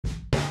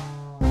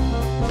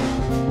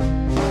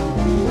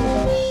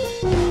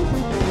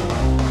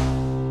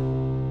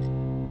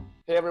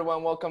Hey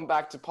everyone, welcome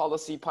back to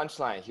Policy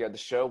Punchline. Here at the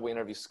show, we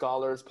interview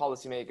scholars,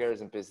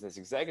 policymakers, and business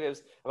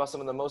executives about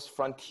some of the most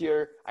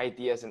frontier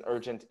ideas and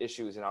urgent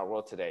issues in our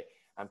world today.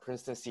 I'm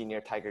Princeton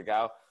senior Tiger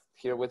Gao.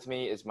 Here with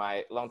me is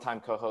my longtime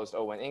co-host,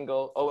 Owen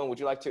Ingle. Owen, would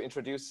you like to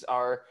introduce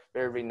our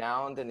very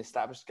renowned and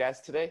established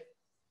guest today?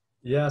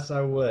 Yes, I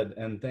would,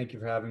 and thank you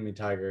for having me,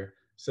 Tiger.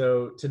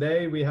 So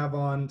today we have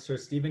on Sir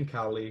Steven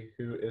Cowley,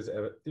 who is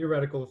a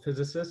theoretical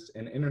physicist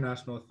and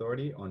international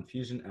authority on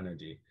fusion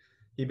energy.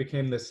 He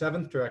became the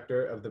 7th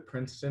director of the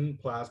Princeton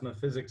Plasma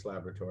Physics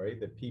Laboratory,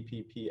 the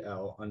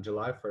PPPL, on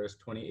July 1st,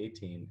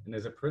 2018, and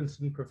is a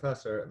Princeton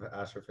professor of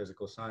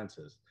astrophysical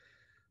sciences.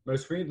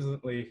 Most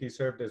recently, he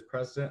served as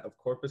president of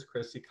Corpus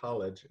Christi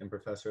College and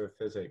professor of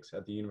physics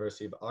at the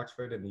University of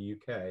Oxford in the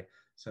UK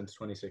since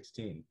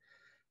 2016.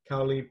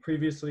 Cowley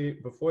previously,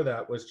 before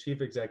that, was Chief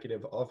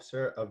Executive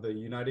Officer of the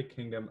United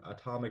Kingdom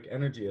Atomic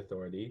Energy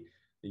Authority,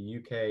 the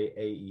UK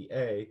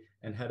AEA,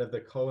 and head of the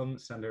Culham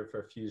Centre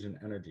for Fusion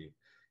Energy.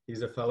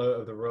 He's a fellow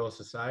of the Royal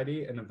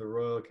Society and of the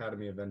Royal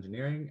Academy of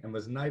Engineering and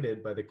was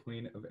knighted by the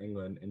Queen of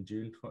England in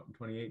June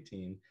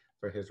 2018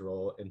 for his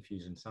role in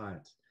fusion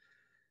science.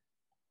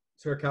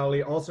 Sir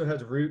Cowley also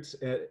has roots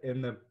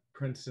in the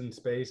Princeton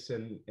space.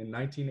 In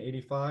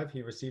 1985,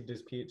 he received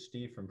his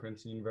PhD from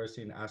Princeton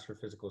University in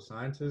astrophysical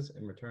sciences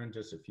and returned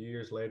just a few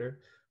years later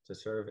to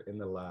serve in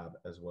the lab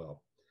as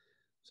well.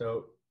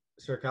 So,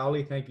 Sir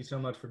Cowley, thank you so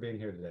much for being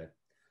here today.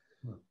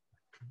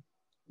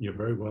 You're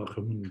very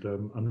welcome, and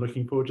I'm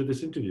looking forward to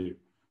this interview.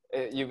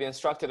 You've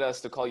instructed us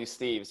to call you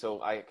Steve,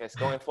 so I guess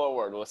going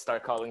forward, we'll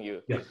start calling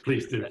you. Yes,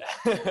 please do.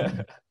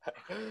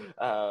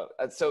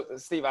 So,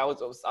 Steve, I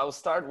will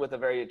start with a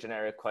very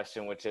generic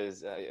question, which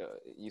is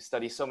you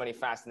study so many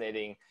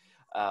fascinating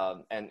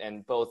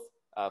and both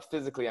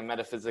physically and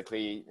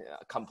metaphysically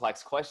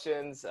complex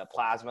questions,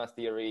 plasma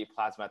theory,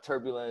 plasma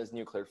turbulence,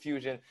 nuclear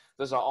fusion.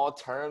 Those are all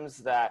terms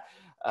that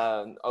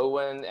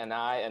Owen and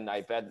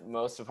I bet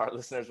most of our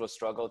listeners will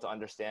struggle to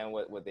understand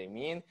what they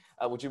mean.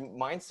 Would you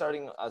mind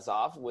starting us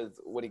off with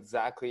what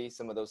exactly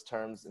some of those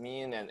terms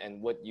mean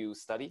and what you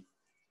study?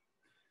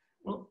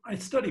 Well, I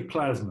study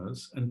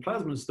plasmas, and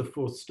plasma is the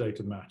fourth state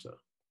of matter.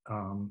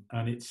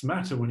 And it's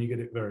matter when you get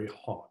it very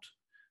hot.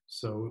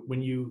 So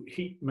when you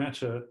heat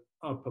matter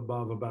up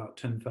above about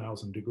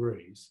 10,000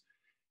 degrees,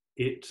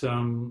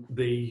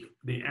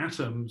 the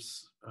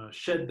atoms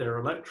shed their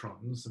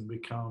electrons and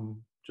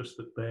become just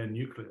the bare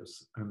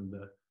nucleus, and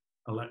the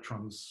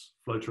electrons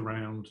float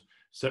around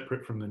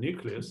separate from the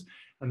nucleus,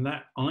 and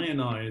that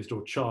ionized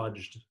or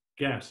charged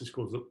gas is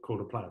called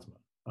a plasma.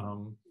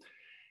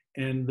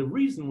 And the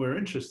reason we're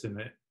interested in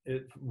it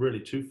is really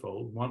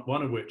twofold.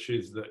 One of which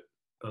is that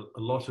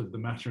a lot of the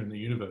matter in the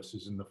universe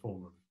is in the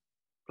form of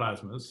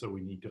plasmas, so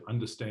we need to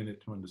understand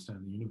it to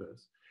understand the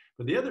universe.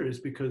 But the other is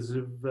because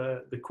of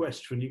the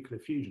quest for nuclear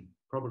fusion,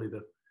 probably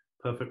the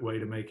perfect way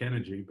to make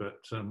energy,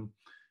 but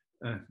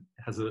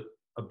has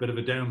a bit of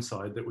a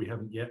downside that we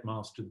haven't yet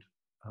mastered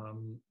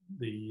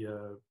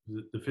the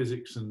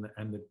physics and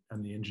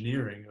the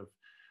engineering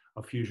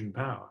of fusion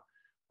power.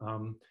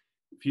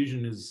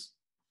 Fusion is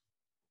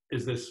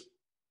this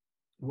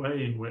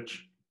way in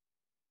which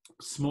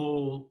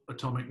small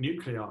atomic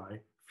nuclei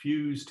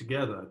fuse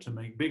together to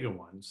make bigger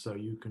ones. So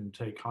you can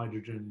take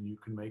hydrogen and you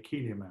can make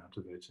helium out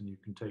of it, and you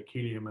can take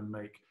helium and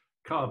make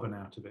carbon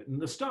out of it.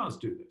 And the stars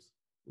do this.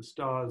 The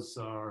stars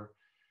are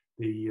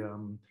the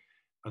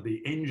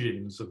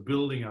engines of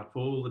building up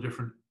all the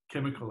different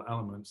chemical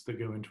elements that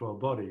go into our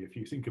body. If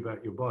you think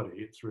about your body,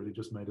 it's really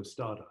just made of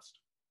stardust.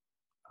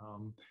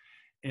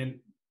 And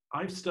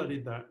I've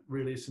studied that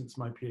really since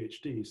my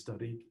PhD,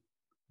 studied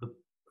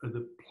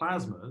the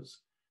plasmas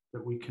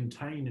that we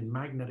contain in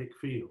magnetic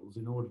fields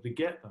in order to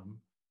get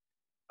them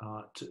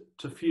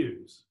to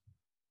fuse.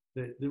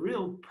 The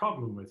real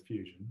problem with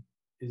fusion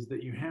is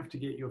that you have to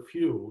get your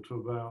fuel to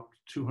about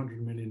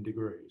 200 million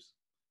degrees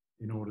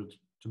in order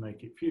to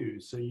make it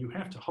fuse. So you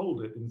have to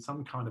hold it in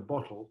some kind of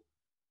bottle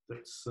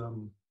that's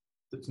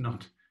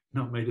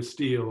not made of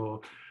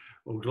steel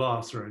or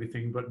glass or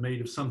anything, but made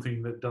of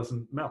something that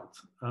doesn't melt.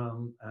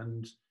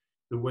 And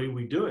the way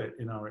we do it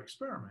in our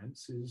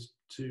experiments is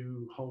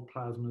to hold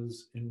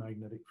plasmas in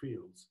magnetic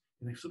fields,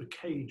 in a sort of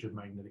cage of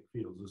magnetic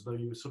fields, as though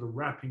you were sort of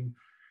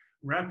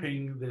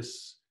wrapping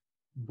this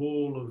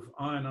ball of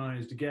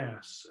ionized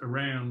gas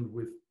around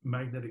with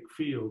magnetic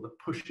field that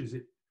pushes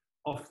it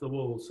off the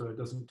wall so it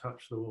doesn't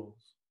touch the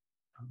walls.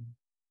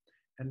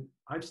 And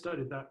I've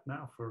studied that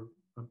now for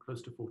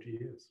close to 40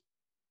 years.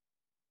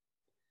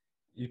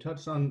 You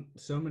touched on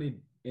so many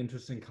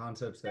interesting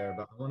concepts there,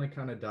 but I want to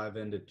kind of dive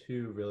into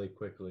two really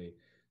quickly.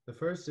 The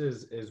first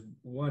is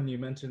one, you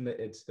mentioned that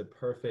it's the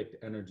perfect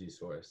energy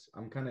source.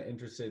 I'm kind of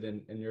interested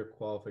in your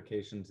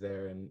qualifications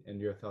there and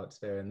your thoughts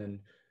there. And then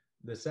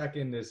the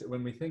second is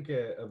when we think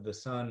of the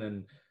sun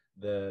and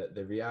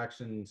the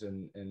reactions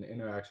and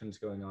interactions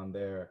going on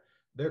there,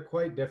 they're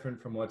quite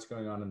different from what's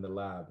going on in the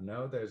lab.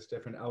 No, there's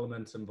different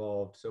elements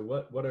involved. So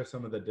what are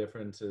some of the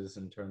differences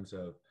in terms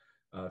of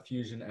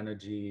fusion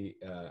energy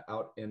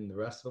out in the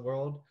rest of the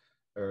world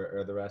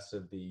or the rest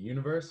of the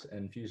universe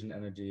and fusion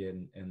energy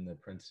in the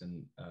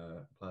Princeton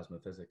Plasma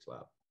Physics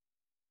Lab?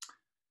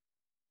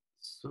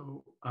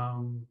 So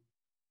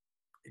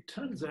it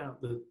turns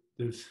out that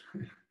there's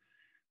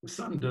the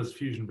sun does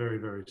fusion very,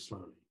 very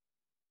slowly.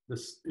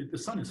 The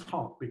sun is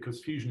hot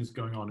because fusion is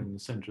going on in the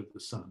center of the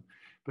sun,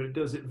 but it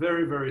does it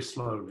very, very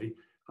slowly.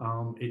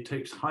 It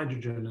takes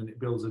hydrogen and it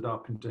builds it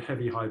up into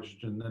heavy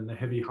hydrogen, then the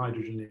heavy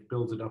hydrogen, it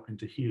builds it up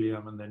into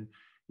helium, and then,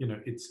 you know,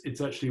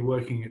 it's actually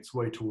working its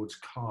way towards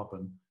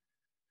carbon.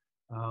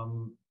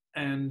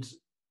 And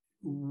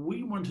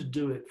we want to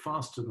do it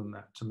faster than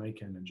that to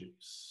make energy.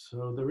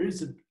 So there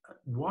is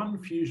one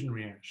fusion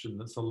reaction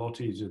that's a lot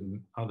easier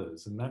than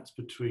others, and that's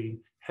between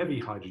heavy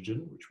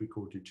hydrogen, which we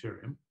call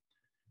deuterium,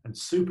 and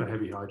super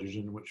heavy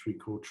hydrogen, which we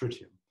call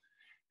tritium.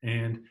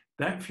 And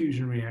that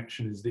fusion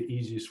reaction is the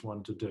easiest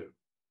one to do.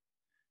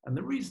 And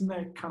the reason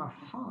they're kind of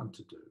hard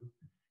to do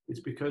is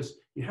because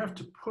you have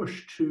to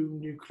push two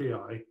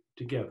nuclei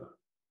together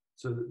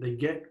so that they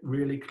get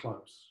really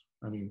close.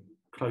 I mean,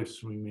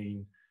 close, we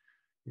mean,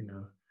 you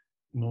know,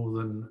 more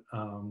than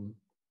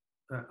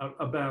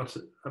about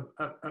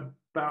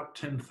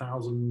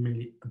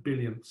 10,000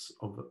 billionths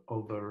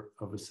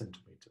of a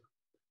centimeter.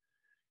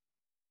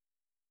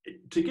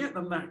 To get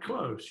them that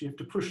close, you have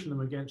to push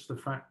them against the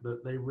fact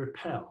that they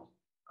repel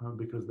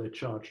because they're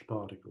charged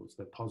particles,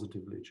 they're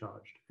positively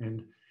charged.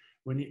 And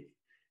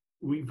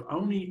we've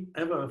only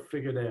ever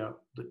figured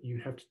out that you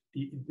have to,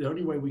 the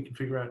only way we can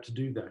figure out to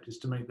do that is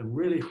to make them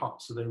really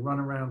hot so they run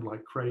around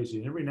like crazy,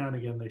 and every now and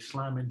again they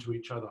slam into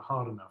each other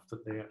hard enough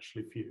that they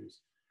actually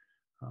fuse.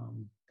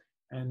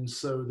 And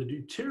so the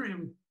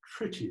deuterium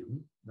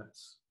tritium,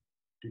 that's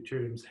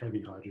deuterium's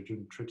heavy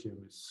hydrogen,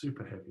 tritium is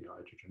super heavy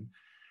hydrogen.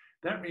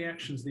 That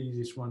reaction is the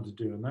easiest one to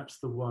do, and that's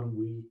the one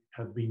we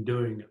have been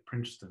doing at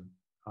Princeton.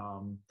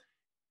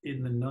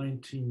 In the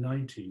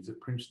 1990s at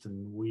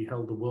Princeton, we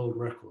held the world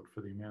record for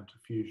the amount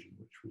of fusion,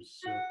 which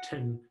was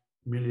 10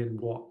 million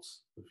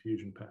watts of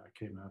fusion power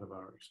came out of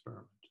our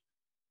experiment.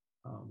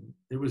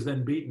 It was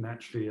then beaten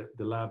actually at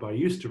the lab I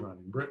used to run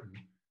in Britain,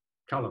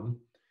 Culham,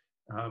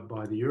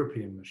 by the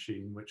European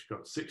machine, which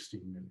got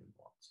 16 million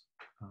watts.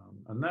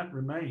 And that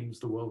remains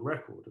the world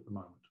record at the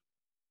moment.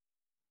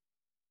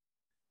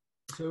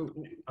 So,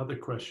 other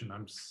question,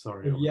 I'm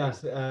sorry.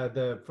 Yes,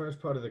 the first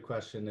part of the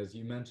question is,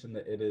 you mentioned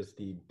that it is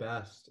the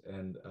best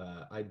and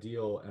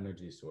ideal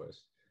energy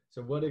source.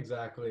 So what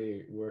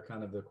exactly were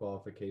kind of the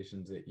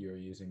qualifications that you're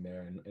using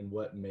there, and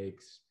what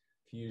makes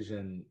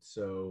fusion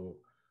so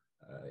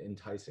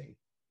enticing?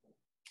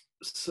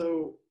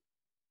 So,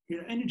 you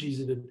know, energy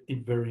is at a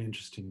very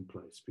interesting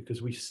place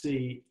because we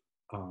see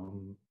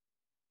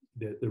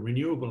the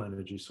renewable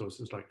energy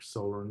sources like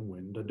solar and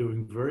wind are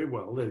doing very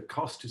well. Their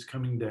cost is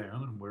coming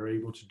down, and we're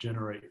able to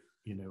generate,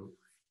 you know,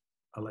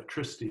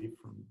 electricity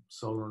from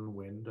solar and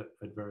wind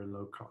at very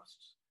low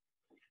costs.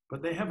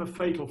 But they have a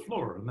fatal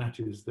flaw, and that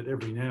is that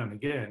every now and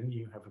again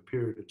you have a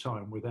period of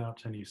time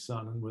without any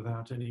sun and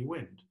without any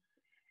wind.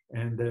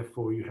 And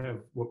therefore you have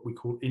what we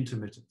call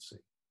intermittency.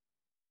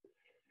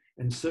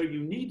 And so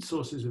you need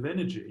sources of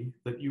energy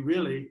that you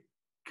really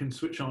can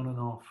switch on and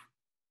off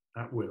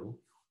at will,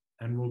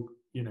 and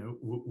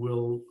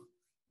will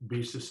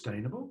be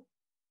sustainable.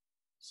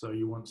 So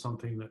you want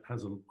something that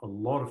has a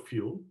lot of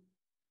fuel,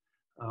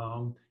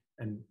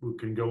 and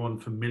can go on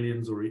for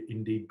millions or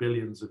indeed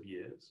billions of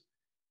years.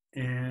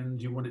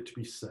 And you want it to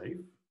be safe,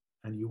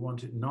 and you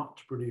want it not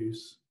to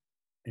produce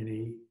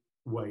any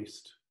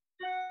waste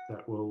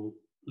that will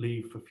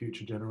leave for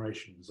future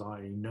generations,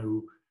 i.e.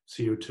 no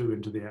CO2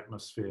 into the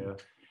atmosphere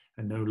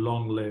and no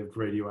long-lived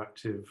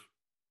radioactive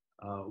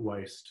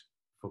waste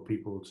for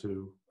people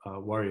to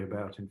worry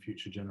about in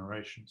future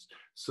generations.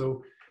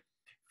 So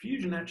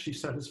fusion actually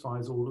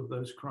satisfies all of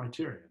those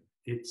criteria.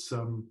 It's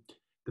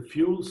the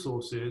fuel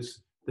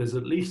sources, there's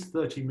at least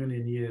 30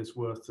 million years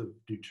worth of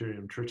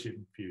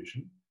deuterium-tritium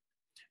fusion.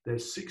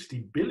 There's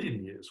 60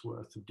 billion years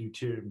worth of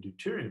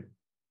deuterium-deuterium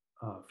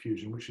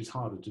fusion, which is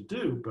harder to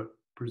do, but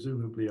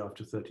presumably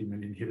after 30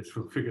 million years,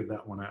 we'll figure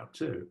that one out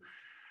too.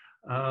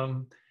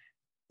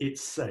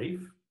 It's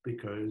safe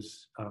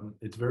because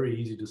it's very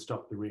easy to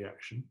stop the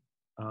reaction.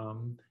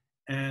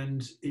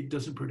 And it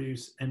doesn't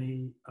produce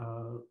any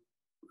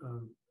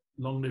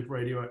long-lived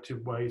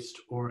radioactive waste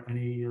or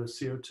any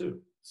CO2.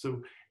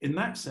 So in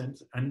that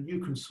sense, and you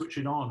can switch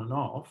it on and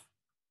off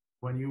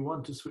when you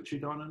want to switch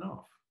it on and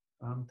off.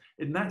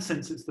 In that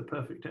sense, it's the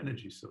perfect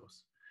energy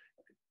source.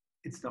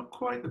 It's not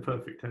quite the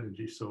perfect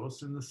energy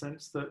source in the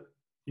sense that,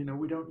 you know,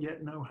 we don't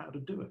yet know how to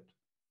do it.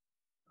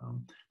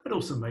 That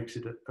also makes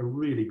it a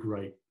really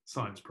great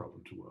science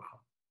problem to work on.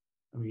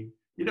 I mean,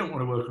 you don't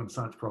want to work on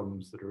science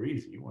problems that are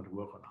easy. You want to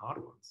work on hard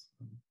ones.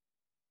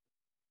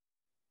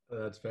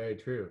 That's very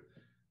true.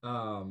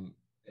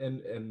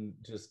 And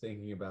just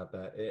thinking about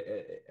that,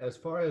 as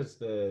far as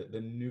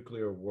the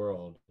nuclear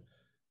world,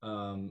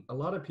 a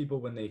lot of people,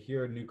 when they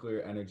hear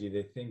nuclear energy,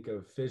 they think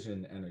of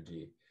fission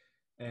energy.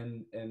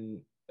 And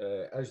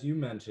as you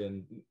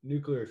mentioned,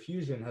 nuclear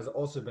fusion has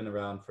also been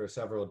around for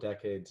several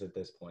decades at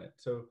this point.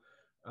 So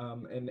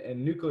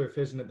And nuclear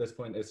fission at this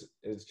point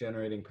is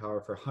generating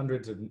power for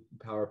hundreds of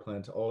power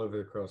plants all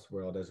over across the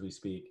world as we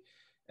speak.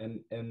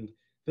 And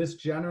this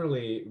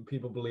generally,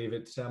 people believe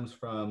it stems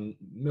from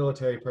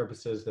military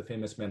purposes, the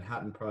famous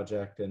Manhattan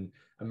Project and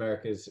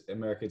America's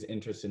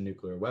interest in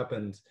nuclear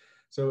weapons.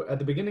 So at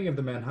the beginning of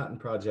the Manhattan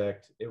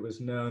Project, it was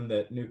known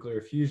that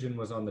nuclear fusion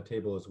was on the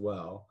table as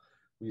well.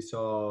 We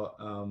saw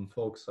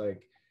folks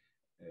like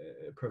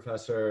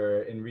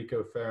Professor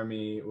Enrico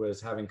Fermi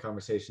was having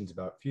conversations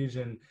about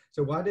fusion.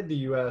 So why did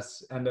the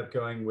US end up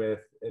going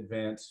with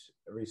advanced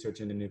research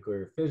into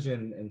nuclear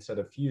fission instead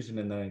of fusion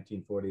in the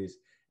 1940s?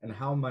 And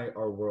how might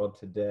our world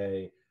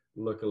today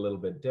look a little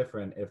bit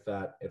different if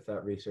that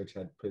research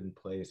had been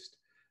placed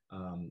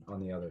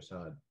on the other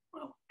side?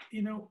 Well,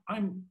 you know,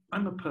 I'm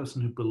a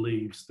person who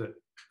believes that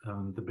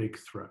the big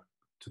threat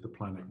to the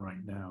planet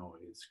right now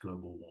is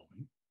global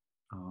warming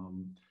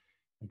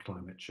and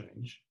climate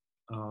change.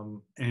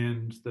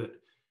 And that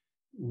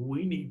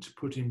we need to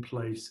put in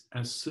place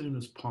as soon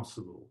as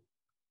possible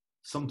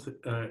something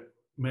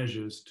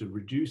measures to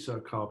reduce our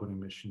carbon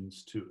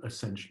emissions to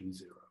essentially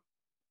zero,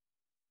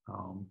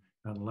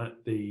 and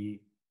let the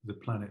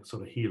planet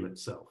sort of heal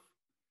itself.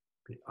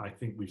 I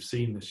think we've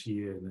seen this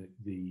year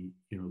the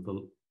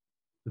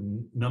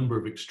number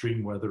of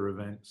extreme weather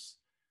events,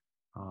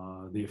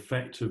 the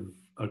effect of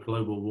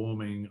global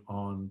warming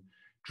on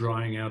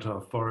drying out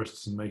our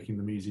forests and making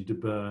them easy to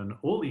burn.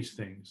 All these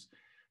things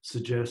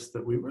suggest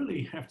that we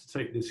really have to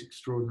take this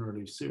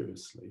extraordinarily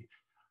seriously.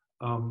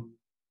 And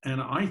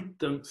I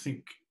don't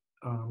think,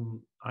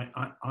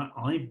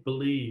 I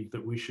believe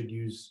that we should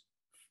use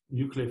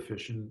nuclear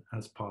fission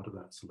as part of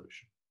that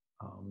solution.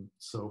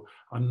 So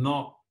I'm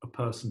not a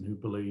person who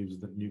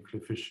believes that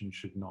nuclear fission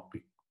should not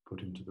be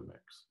put into the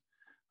mix.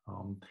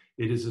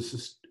 It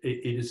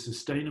is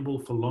sustainable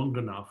for long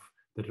enough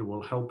that it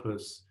will help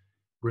us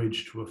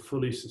bridge to a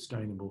fully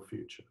sustainable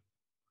future.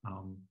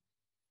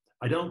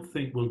 I don't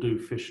think we'll do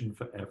fission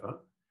forever,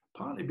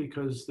 partly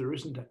because there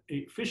isn't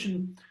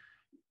fission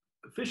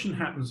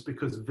happens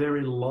because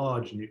very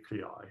large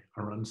nuclei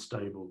are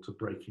unstable to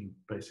breaking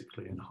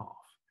basically in half.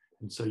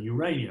 And so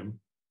uranium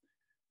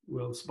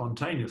will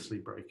spontaneously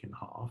break in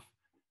half,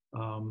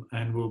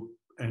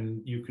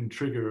 and you can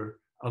trigger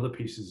other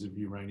pieces of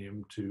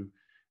uranium to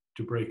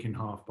break in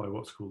half by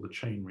what's called a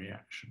chain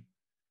reaction.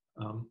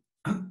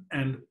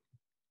 And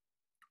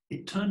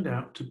it turned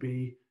out to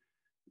be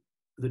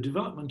the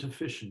development of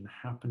fission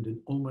happened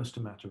in almost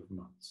a matter of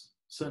months,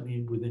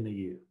 certainly within a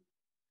year.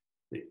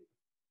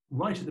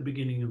 Right at the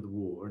beginning of the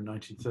war in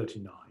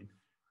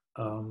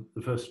 1939,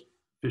 the first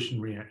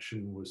fission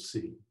reaction was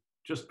seen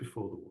just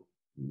before the war,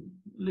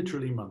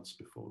 literally months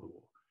before the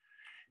war.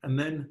 And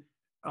then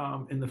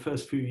in the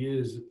first few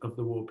years of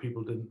the war,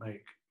 people didn't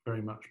make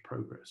very much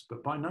progress.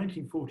 But by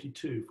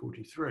 1942,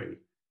 43,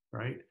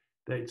 right,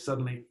 they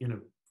suddenly,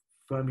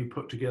 Fermi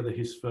put together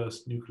his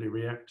first nuclear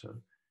reactor,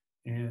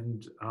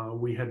 and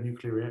we had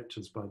nuclear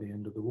reactors by the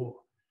end of the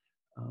war.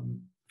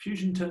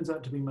 Fusion turns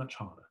out to be much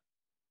harder.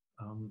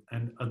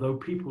 And although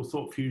people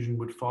thought fusion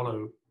would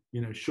follow,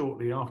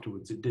 shortly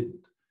afterwards, it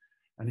didn't.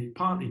 And it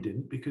partly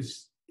didn't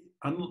because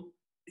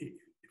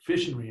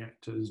fission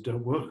reactors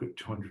don't work at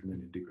 200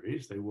 million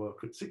degrees, they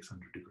work at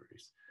 600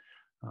 degrees.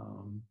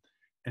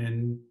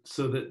 And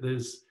so that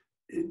there's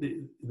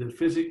the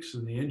physics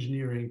and the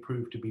engineering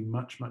proved to be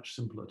much, much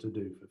simpler to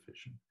do for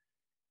fission.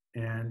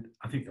 And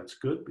I think that's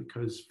good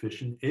because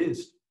fission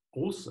is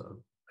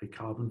also a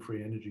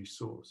carbon-free energy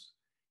source.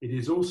 It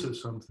is also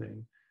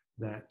something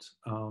that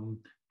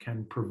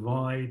can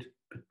provide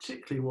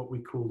particularly what we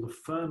call the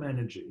firm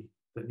energy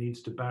that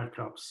needs to back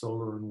up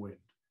solar and wind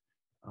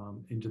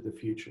into the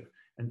future.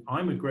 And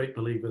I'm a great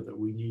believer that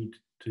we need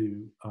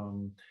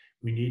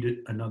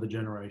another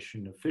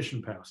generation of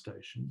fission power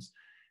stations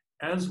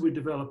as we're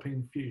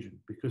developing fusion,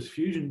 because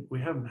fusion, we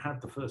haven't had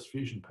the first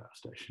fusion power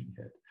station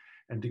yet.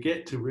 And to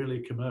get to really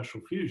commercial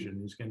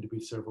fusion is going to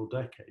be several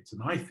decades.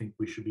 And I think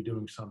we should be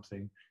doing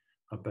something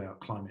about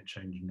climate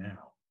change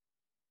now.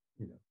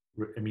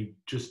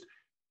 Just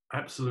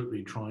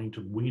absolutely trying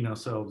to wean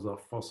ourselves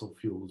off fossil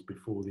fuels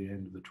before the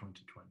end of the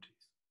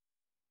 2020s.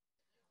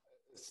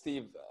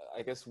 Steve,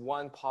 I guess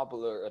one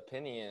popular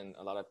opinion,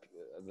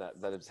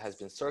 that has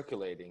been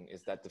circulating,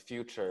 is that the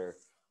future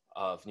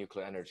of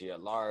nuclear energy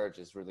at large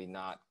is really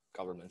not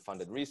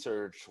government-funded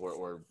research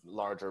or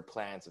larger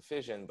plants of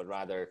fission, but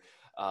rather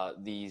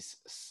these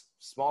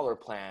smaller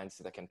plants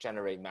that can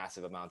generate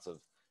massive amounts of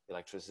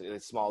electricity,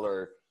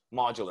 smaller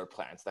modular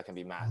plants that can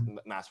be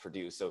mass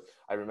produced. So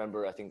I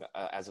remember, I think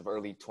as of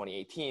early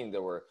 2018,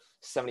 there were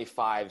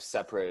 75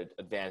 separate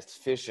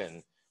advanced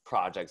fission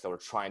projects that were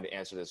trying to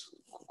answer this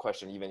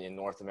question, even in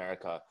North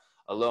America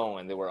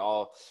alone. And they were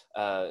all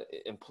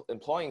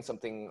employing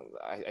something,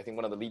 I think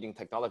one of the leading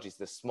technologies,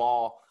 the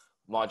small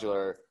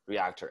modular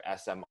reactor,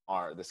 SMR,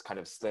 are this kind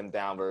of slimmed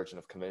down version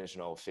of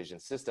conventional fission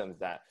systems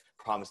that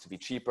promise to be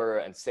cheaper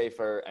and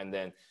safer. And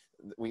then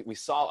we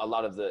saw a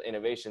lot of the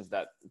innovations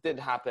that did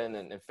happen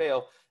and fail.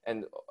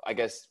 And I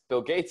guess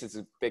Bill Gates is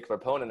a big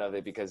proponent of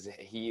it because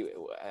he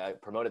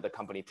promoted the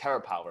company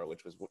TerraPower,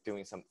 which was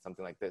doing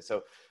something like this.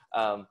 So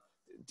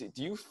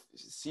do you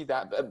see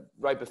that,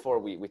 right before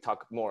we talk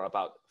more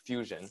about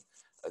fusion,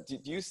 do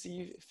you see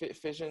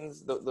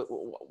fissions?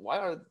 Why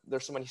are there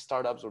so many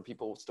startups or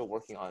people still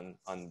working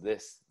on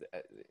this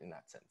in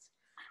that sense?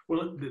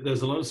 Well,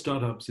 there's a lot of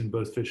startups in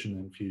both fission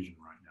and fusion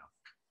right now.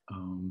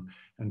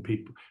 And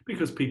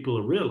because people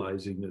are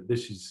realizing that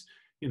this is,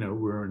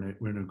 we're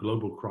in a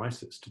global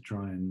crisis to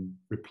try and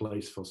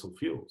replace fossil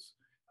fuels.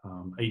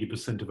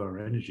 80% of our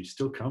energy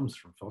still comes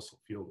from fossil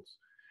fuels.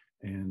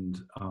 And,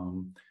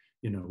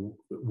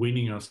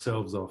 weaning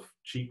ourselves off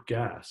cheap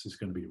gas is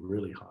going to be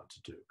really hard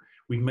to do.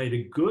 We've made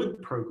a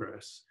good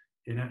progress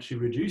in actually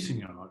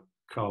reducing our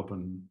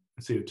carbon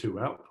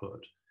CO2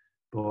 output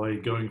by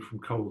going from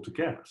coal to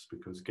gas,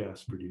 because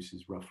gas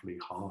produces roughly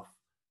half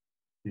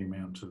the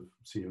amount of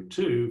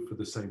CO2 for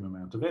the same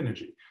amount of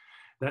energy.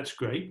 That's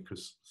great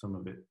because some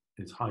of it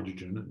is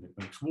hydrogen and it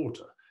makes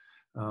water.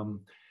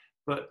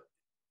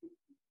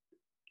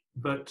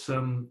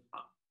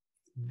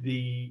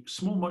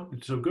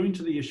 So going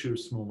to the issue of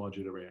small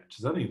modular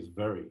reactors, I think is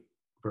very,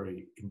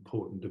 very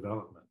important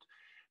development.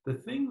 The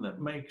thing that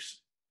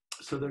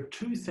so there are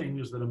two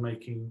things that are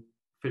making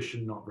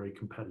fission not very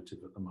competitive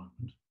at the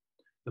moment.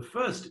 The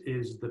first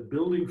is that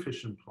building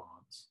fission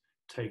plants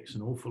takes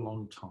an awful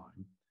long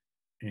time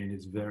and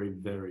is very,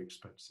 very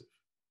expensive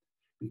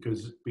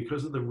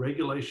because of the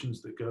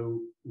regulations that go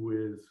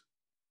with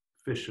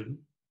fission.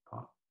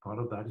 Part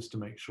of that is to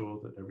make sure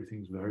that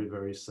everything's very,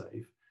 very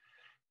safe.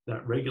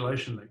 That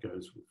regulation that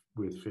goes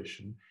with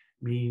fission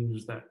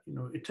means that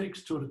it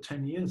takes sort of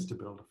 10 years to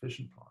build a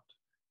fission plant.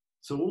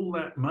 So all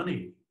that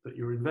money that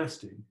you're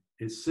investing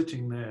is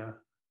sitting there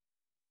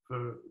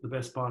for the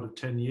best part of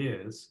 10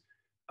 years,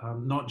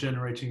 not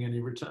generating any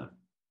return.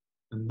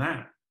 And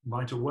that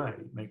right away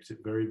makes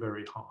it very,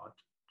 very hard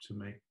to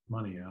make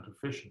money out of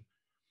fission.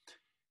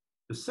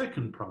 The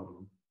second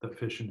problem that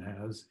fission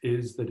has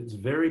is that it's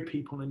very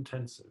people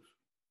intensive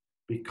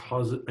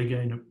because,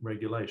 again, of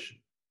regulation.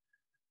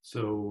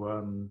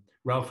 So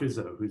Ralph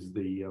Izzo, who's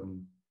the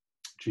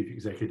chief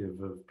executive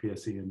of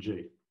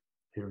PSE&G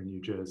here in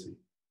New Jersey,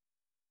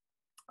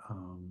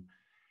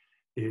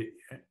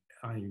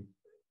 I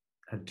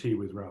had tea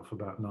with Ralph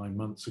about 9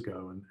 months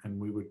ago, and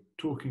we were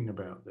talking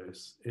about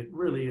this. It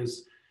really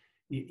is,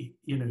 he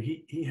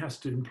has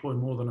to employ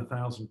more than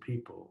 1,000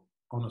 people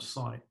on a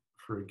site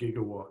for a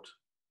gigawatt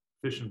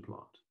fission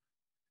plant.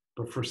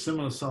 But for a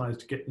similar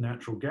sized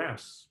natural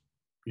gas,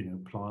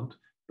 plant,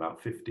 about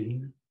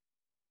 15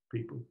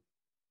 people.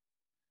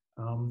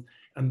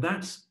 And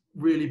that's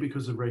really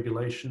because of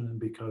regulation and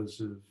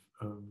because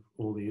of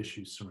all the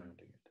issues surrounding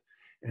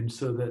it. And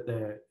so that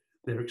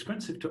they're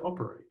expensive to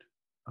operate.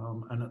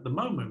 And at the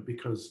moment,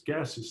 because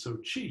gas is so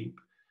cheap,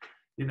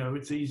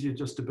 it's easier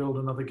just to build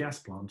another gas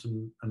plant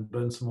and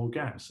burn some more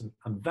gas.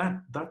 And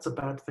that's a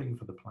bad thing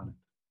for the planet.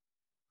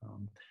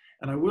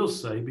 And I will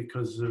say,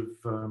 because of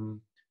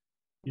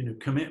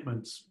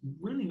commitments,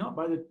 really not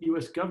by the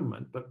US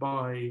government, but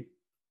by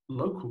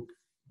local,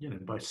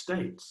 by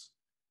states,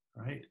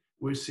 right?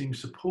 We're seeing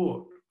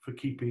support for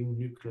keeping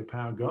nuclear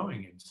power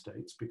going in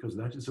states because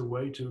that is a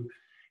way to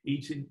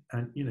eat in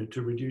and,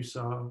 to reduce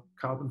our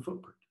carbon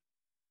footprint.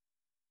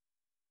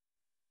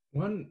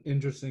 One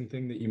interesting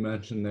thing that you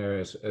mentioned there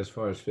as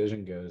far as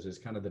fission goes is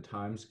kind of the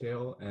time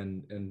scale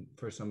and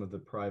for some of the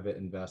private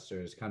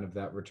investors, kind of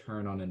that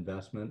return on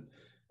investment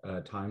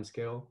time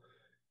scale.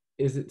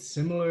 Is it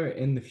similar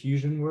in the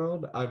fusion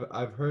world?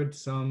 I've heard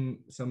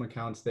some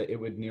accounts that it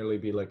would nearly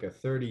be like a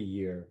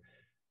 30-year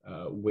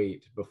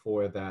wait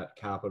before that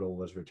capital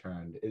was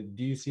returned.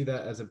 Do you see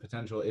that as a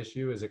potential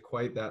issue? Is it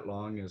quite that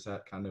long? Is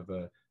that kind of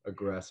a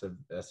aggressive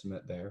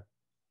estimate there?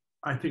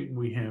 I think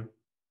we have,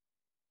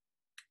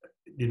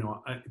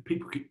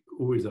 people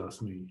always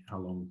ask me how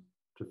long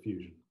to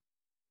fusion.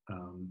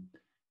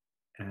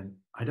 And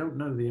I don't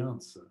know the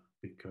answer,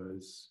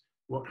 because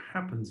what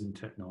happens in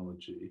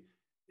technology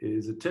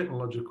is a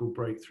technological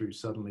breakthrough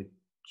suddenly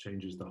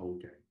changes the whole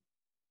game.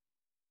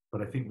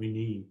 But I think we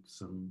need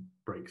some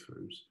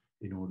breakthroughs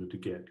in order to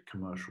get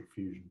commercial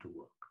fusion to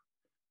work.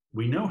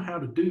 We know how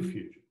to do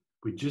fusion.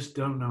 We just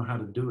don't know how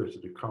to do it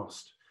at a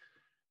cost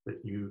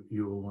that you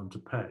will want to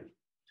pay.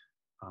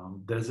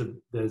 There's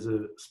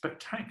a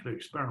spectacular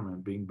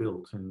experiment being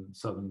built in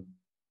southern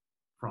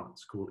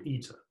France called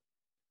ITER,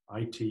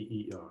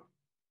 I-T-E-R.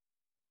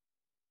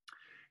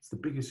 It's the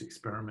biggest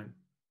experiment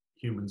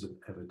humans have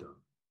ever done.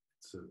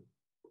 It's an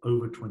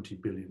over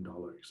 $20 billion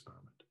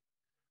experiment.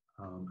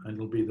 And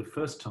it'll be the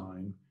first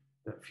time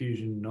that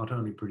fusion not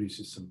only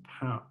produces some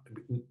power,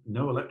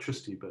 no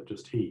electricity, but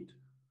just heat,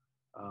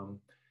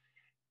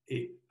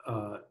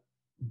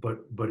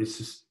 but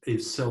is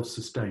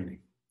self-sustaining,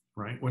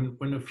 right?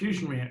 When a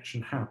fusion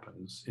reaction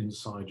happens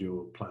inside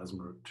your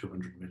plasma at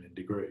 200 million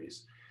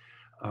degrees,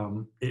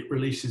 it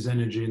releases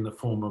energy in the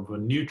form of a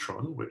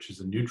neutron, which is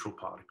a neutral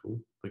particle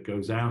that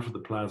goes out of the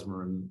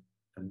plasma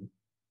and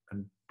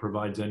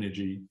provides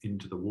energy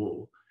into the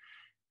wall,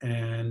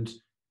 and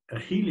a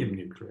helium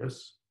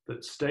nucleus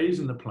that stays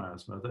in the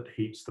plasma that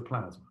heats the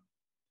plasma.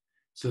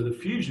 So the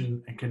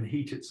fusion can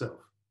heat itself.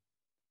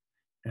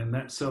 And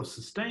that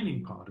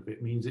self-sustaining part of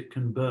it means it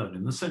can burn,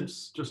 in the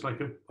sense just like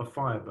a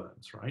fire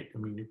burns, right? I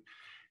mean,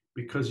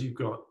 because you've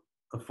got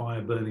a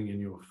fire burning in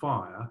your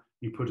fire,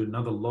 you put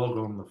another log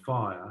on the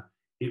fire,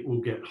 it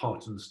will get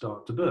hot and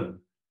start to burn.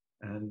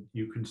 And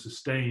you can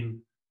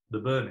sustain the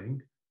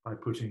burning by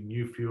putting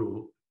new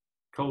fuel,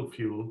 cold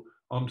fuel,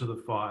 onto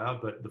the fire,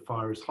 but the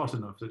fire is hot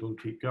enough that it'll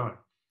keep going.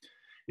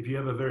 If you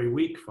have a very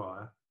weak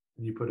fire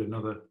and you put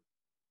another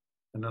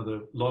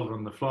log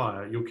on the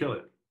fire, you'll kill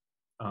it.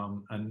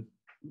 And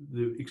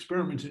the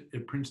experiment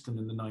at Princeton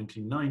in the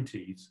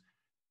 1990s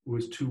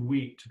was too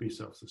weak to be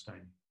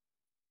self-sustaining.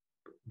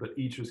 But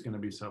ITER is going to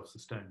be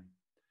self-sustaining.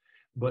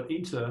 But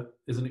ITER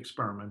is an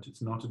experiment.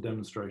 It's not a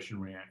demonstration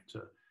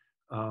reactor.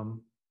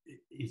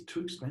 It's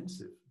too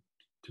expensive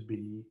to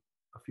be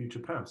a future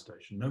power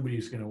station.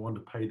 Nobody's going to want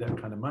to pay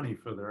that kind of money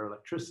for their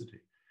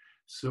electricity.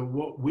 So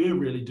what we're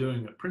really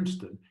doing at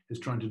Princeton is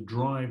trying to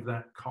drive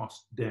that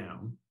cost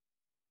down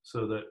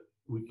so that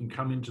we can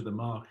come into the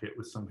market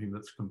with something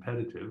that's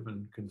competitive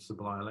and can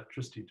supply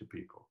electricity to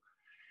people.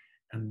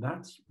 And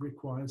that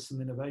requires some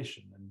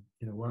innovation.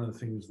 And one of the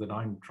things that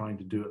I'm trying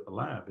to do at the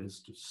lab is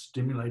to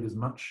stimulate as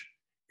much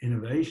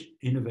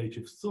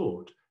innovative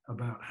thought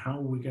about how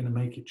we're going to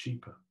make it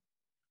cheaper,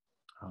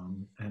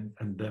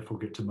 and therefore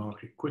get to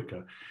market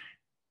quicker.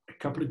 A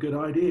couple of good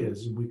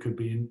ideas. We could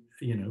be in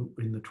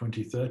the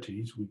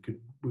 2030s. We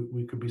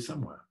could be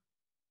somewhere.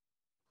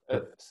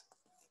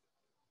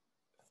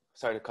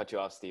 Sorry to cut you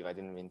off, Steve. I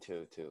didn't mean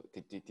to.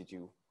 Did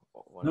you?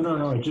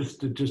 No. I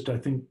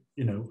think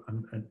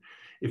and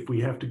if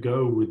we have to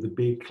go with the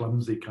big,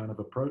 clumsy kind of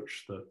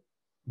approach that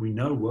we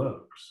know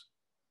works,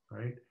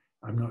 right?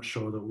 I'm not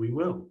sure that we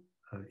will,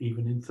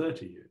 even in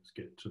 30 years,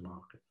 get to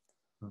market.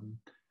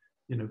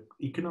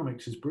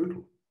 Economics is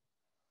brutal.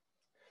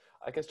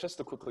 I guess just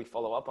to quickly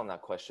follow up on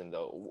that question,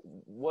 though,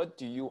 what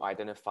do you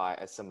identify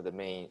as some of the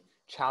main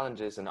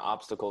challenges and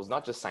obstacles,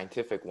 not just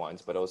scientific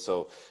ones, but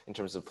also in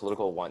terms of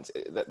political ones,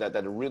 that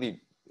are really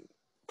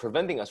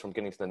preventing us from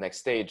getting to the next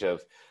stage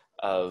of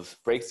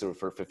breakthrough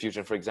for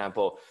fusion? For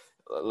example,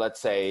 let's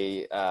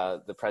say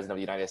the president of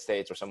the United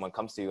States or someone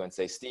comes to you and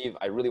say, Steve,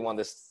 I really want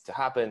this to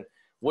happen.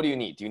 What do you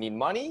need? Do you need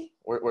money,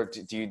 or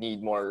do you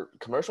need more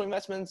commercial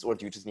investments, or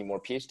do you just need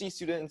more PhD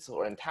students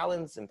and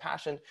talents and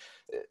passion?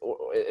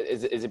 Or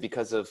is it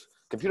because of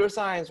computer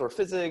science or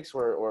physics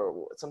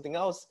or something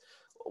else?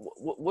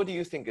 What do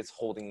you think is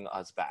holding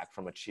us back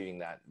from achieving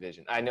that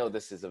vision? I know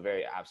this is a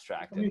very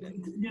abstract. I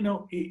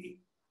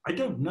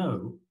don't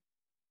know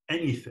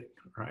anything,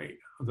 right,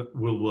 that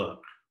will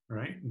work,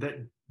 right?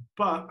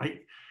 But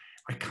I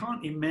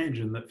can't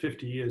imagine that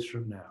 50 years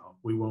from now,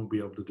 we won't be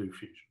able to do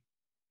fusion,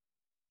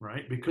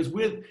 right? Because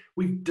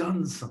we've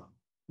done some,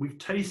 we've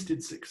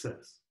tasted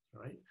success,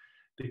 right?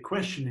 The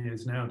question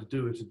is now to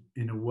do it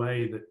in a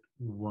way that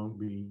won't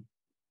be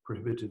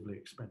prohibitively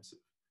expensive.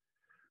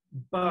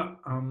 But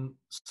how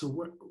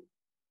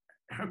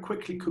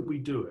quickly could we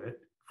do it?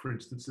 For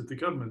instance, if the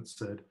government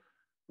said,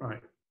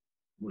 right,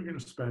 we're going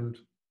to spend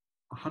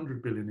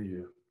 100 billion a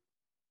year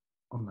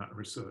on that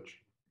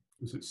research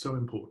because it's so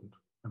important.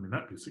 I mean,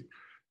 that'd be a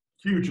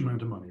huge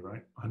amount of money,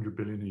 right? 100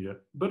 billion a year.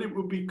 But it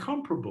would be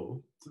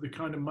comparable to the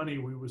kind of money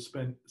we were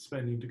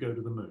spending to go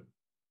to the moon,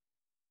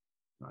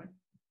 right?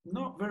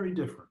 Not very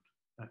different,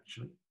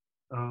 actually.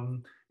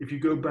 If you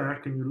go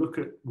back and you look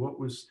at what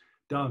was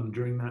done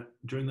during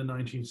the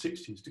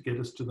 1960s to get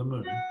us to the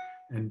moon,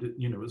 and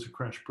it was a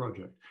crash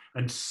project,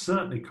 and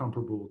certainly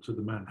comparable to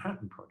the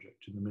Manhattan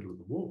Project in the middle of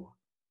the war.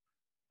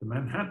 The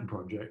Manhattan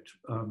Project,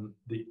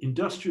 the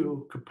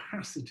industrial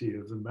capacity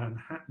of the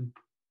Manhattan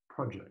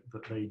Project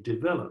that they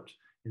developed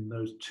in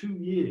those 2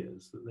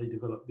 years that they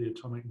developed the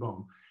atomic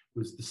bomb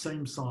was the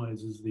same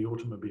size as the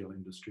automobile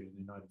industry in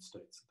the United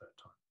States at that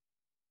time.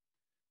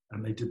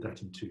 And they did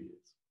that in 2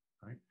 years,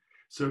 right?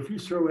 So if you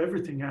throw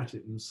everything at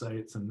it and say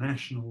it's a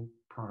national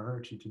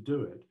priority to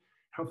do it,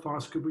 how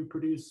fast could we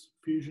produce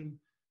fusion?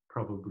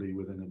 Probably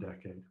within a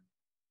decade.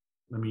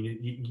 I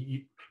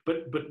mean,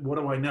 but what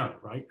do I know,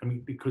 right? I mean,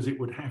 because it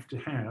would have to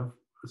have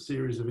a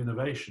series of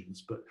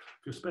innovations, but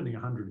if you're spending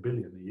 100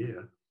 billion a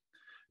year,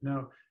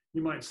 now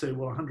you might say,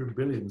 well, 100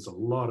 billion is a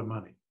lot of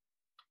money.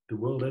 The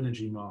world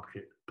energy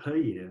market per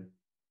year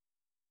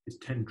is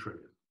 10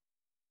 trillion,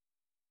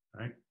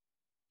 right?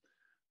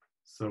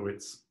 So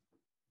it's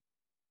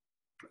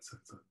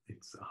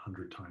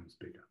 100 times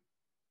bigger.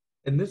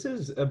 And this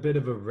is a bit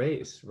of a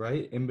race,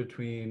 right? In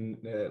between,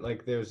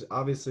 like there's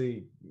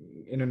obviously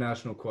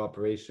international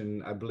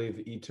cooperation. I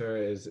believe ITER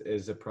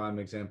is a prime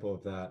example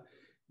of that.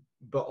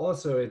 But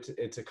also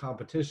it's a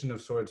competition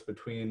of sorts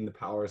between the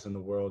powers in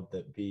the world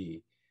that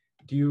be.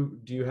 Do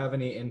you have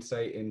any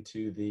insight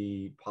into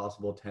the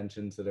possible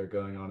tensions that are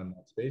going on in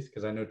that space?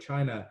 Because I know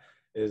China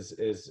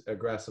is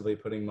aggressively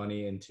putting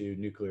money into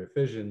nuclear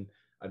fission.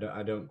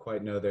 I don't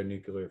quite know their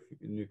nuclear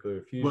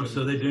fusion. Well,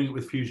 so they're doing it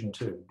with fusion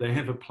too. They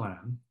have a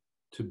plan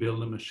to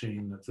build a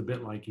machine that's a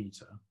bit like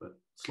ITER, but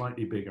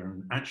slightly bigger,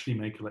 and actually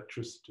make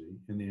electricity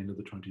in the end of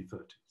the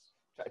 2030s.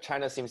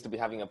 China seems to be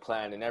having a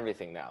plan in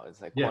everything now.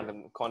 It's like Yeah.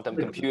 quantum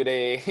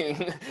computing,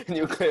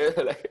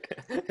 nuclear.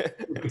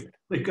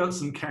 They've got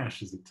some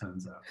cash, as it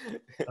turns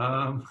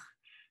out.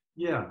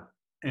 Yeah,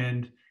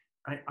 and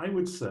I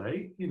would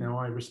say, you know,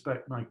 I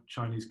respect my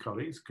Chinese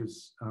colleagues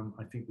because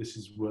I think this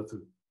is worth,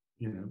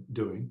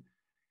 doing.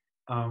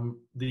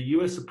 The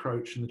US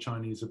approach and the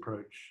Chinese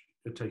approach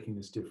are taking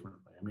this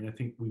differently. I mean, I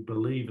think we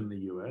believe in the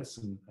US,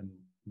 and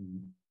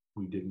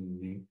we did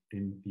in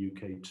the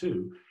UK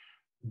too,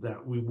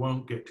 that we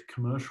won't get to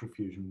commercial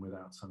fusion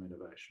without some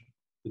innovation.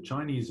 The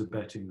Chinese are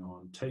betting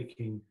on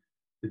taking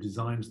the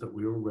designs that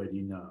we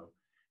already know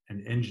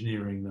and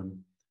engineering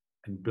them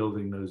and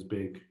building those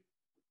big,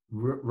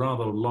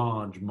 rather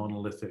large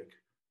monolithic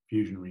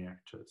fusion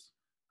reactors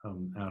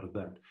out of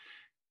that.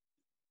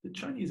 The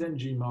Chinese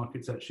energy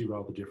market's actually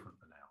rather different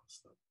than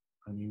ours,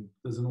 though. I mean,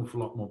 there's an awful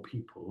lot more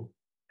people,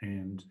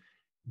 and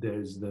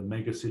there's the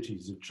mega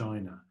cities of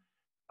China.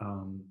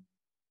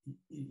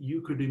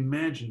 You could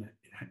imagine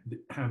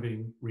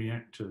having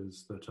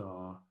reactors that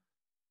are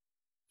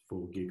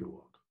 4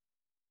 gigawatt.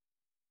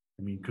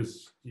 I mean,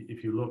 because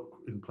if you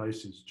look in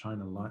places,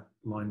 China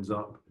lines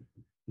up,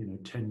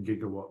 10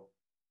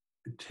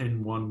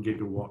 1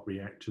 gigawatt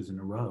reactors in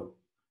a row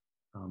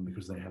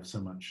because they have so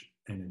much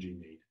energy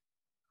need.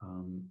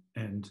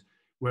 And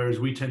whereas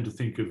we tend to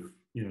think of,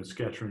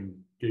 scattering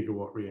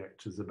gigawatt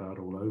reactors about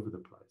all over the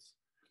place.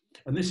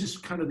 And this is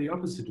kind of the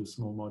opposite of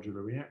small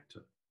modular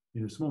reactor.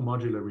 Small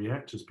modular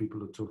reactors,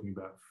 people are talking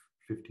about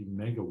 50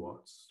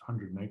 megawatts,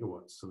 100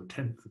 megawatts, so a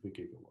tenth of a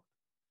gigawatt,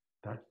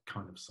 that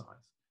kind of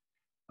size.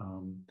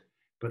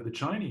 But the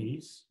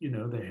Chinese,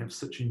 they have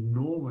such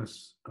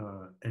enormous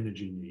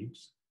energy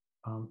needs.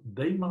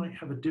 They might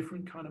have a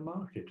different kind of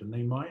market, and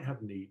they might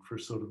have need for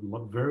sort of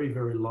very,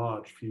 very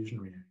large fusion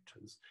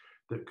reactors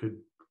that could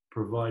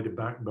provide a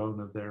backbone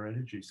of their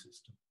energy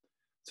system.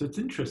 So it's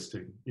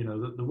interesting,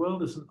 that the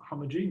world isn't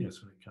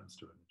homogeneous when it comes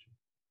to energy.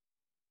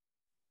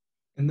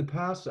 In the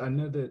past, I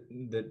know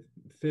that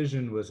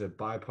fission was a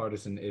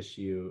bipartisan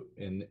issue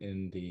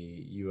in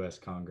the U.S.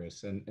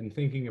 Congress, and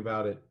thinking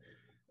about it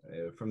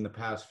from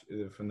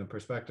the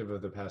perspective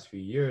of the past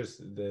few years,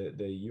 the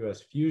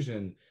U.S.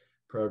 fusion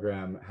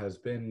program has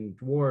been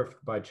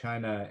dwarfed by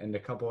China and a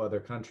couple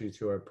other countries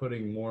who are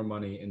putting more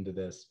money into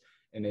this,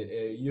 and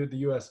the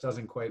U.S.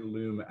 doesn't quite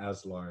loom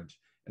as large.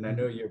 And I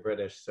know you're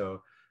British,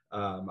 so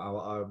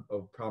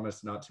I'll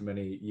promise not too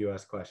many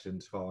U.S.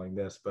 questions following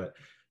this, but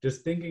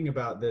just thinking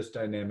about this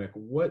dynamic,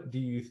 what do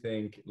you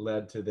think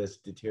led to this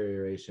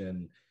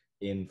deterioration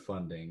in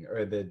funding,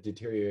 or the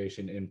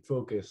deterioration in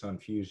focus on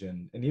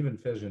fusion and even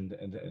fission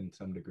in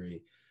some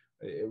degree?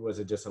 Was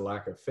it just a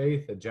lack of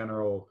faith, a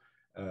general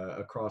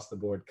across the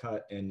board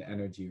cut in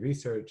energy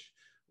research?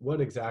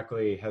 What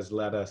exactly has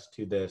led us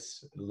to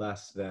this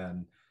less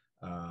than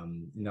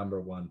number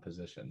one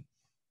position?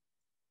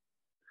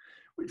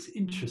 It's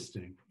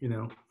interesting,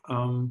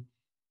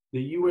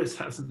 the US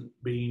hasn't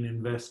been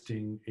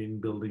investing in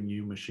building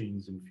new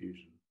machines in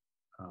fusion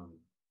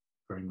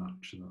very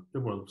much.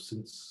 Well,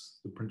 since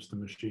the Princeton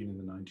machine in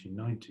the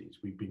 1990s,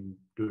 we've been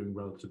doing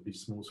relatively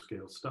small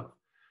scale stuff.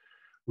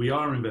 We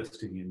are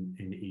investing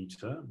in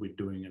ITER. We're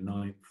doing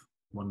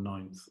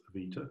 1/9 of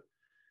ITER.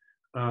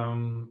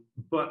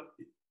 But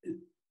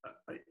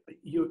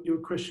your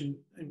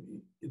question,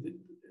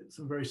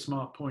 some very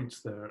smart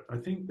points there. I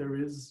think there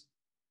is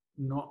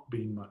not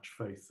been much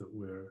faith that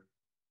we're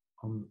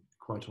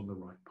quite on the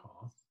right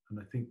path. And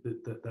I think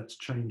that's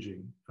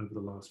changing over the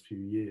last few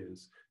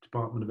years.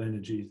 Department of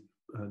Energy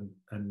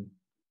and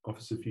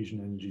Office of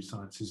Fusion Energy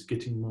Science is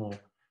getting more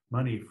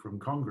money from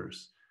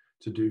Congress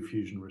to do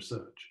fusion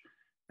research.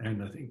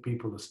 And I think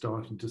people are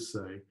starting to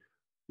say,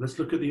 let's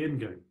look at the end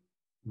game,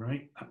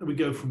 right? How do we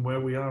go from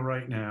where we are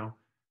right now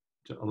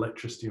to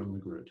electricity on the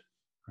grid,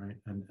 right?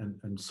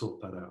 And sort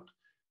that out.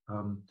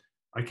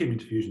 I came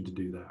into fusion to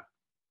do that.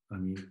 I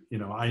mean,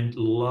 I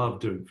love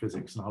doing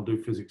physics, and I'll do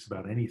physics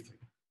about anything,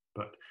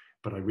 but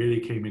I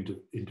really came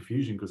into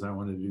fusion because I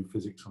wanted to do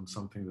physics on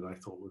something that I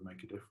thought would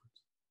make a difference.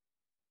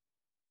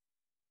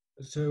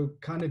 So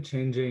kind of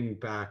changing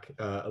back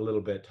a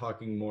little bit,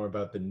 talking more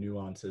about the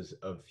nuances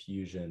of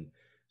fusion.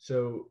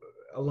 So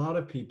a lot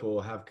of people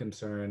have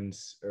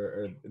concerns,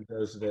 or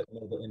those that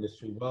know the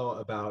industry well,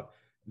 about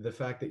the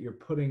fact that you're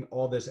putting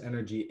all this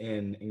energy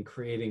in and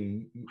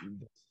creating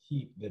this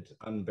heat that's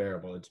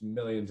unbearable. It's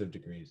millions of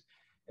degrees.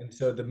 And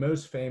so the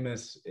most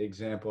famous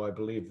example, I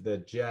believe, the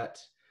jet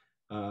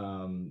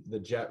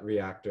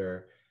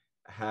reactor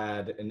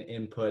had an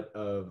input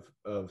of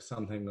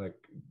something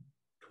like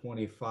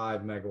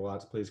 25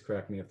 megawatts. Please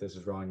correct me if this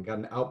is wrong. Got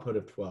an output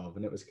of 12,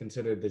 and it was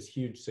considered this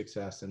huge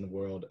success in the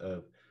world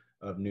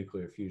of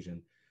nuclear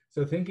fusion.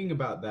 So thinking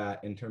about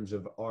that in terms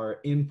of our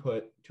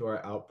input to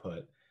our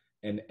output,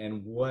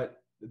 and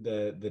what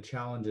the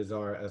challenges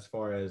are as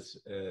far as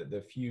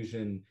the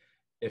fusion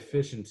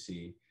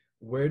efficiency,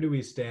 where do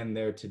we stand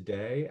there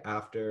today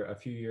after a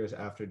few years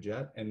after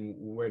JET, and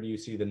where do you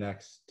see the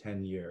next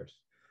 10 years?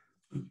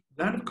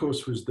 That, of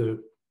course, was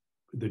the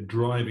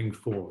driving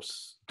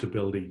force to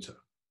build ITER,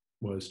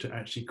 was to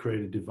actually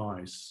create a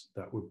device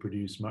that would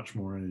produce much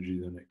more energy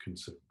than it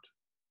consumed.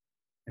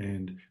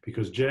 And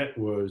because JET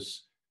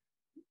was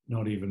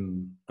not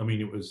even, I mean,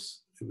 it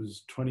was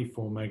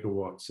 24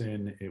 megawatts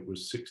in, it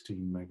was 16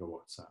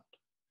 megawatts out,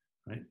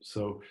 right?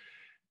 So,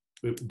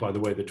 by the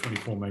way, the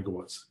 24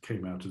 megawatts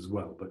came out as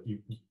well, but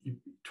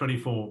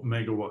 24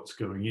 megawatts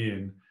going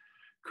in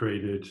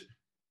created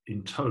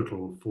in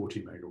total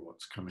 40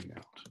 megawatts coming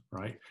out,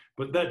 right?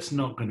 But that's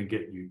not going to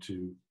get you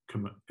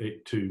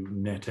to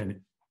net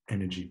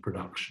energy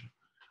production,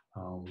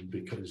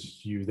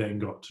 because you then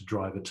got to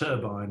drive a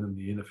turbine and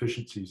the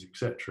inefficiencies,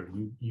 etc.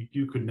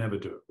 You could never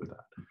do it with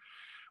that.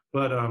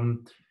 But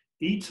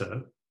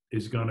ITER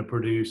is going to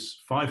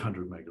produce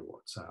 500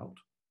 megawatts out,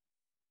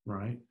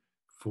 right,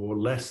 for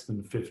less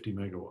than 50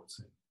 megawatts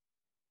in.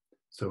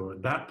 So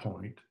at that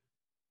point,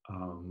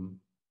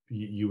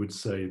 you would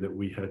say that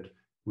we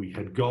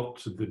had got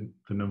to the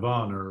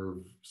nirvana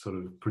of sort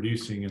of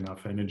producing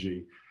enough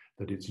energy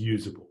that it's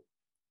usable.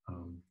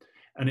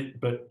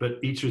 But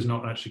ITER is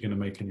not actually going to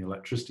make any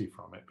electricity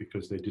from it,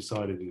 because they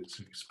decided it's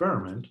an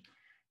experiment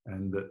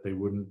and that they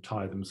wouldn't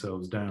tie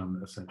themselves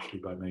down essentially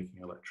by making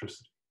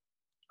electricity.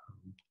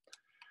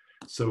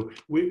 So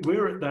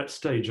we're at that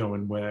stage,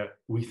 Owen, where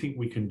we think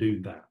we can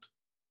do that,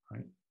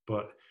 right?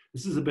 But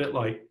this is a bit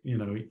like, you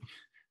know,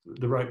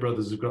 the Wright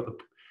brothers have got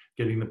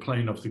getting the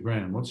plane off the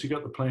ground. Once you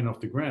got the plane off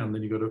the ground,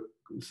 then you got to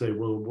say,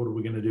 well, what are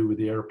we going to do with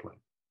the airplane?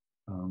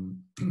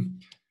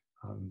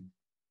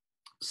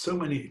 So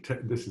many,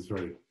 this is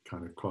very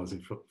kind of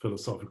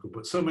quasi-philosophical,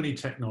 but so many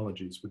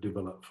technologies were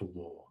developed for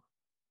war,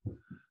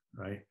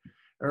 right?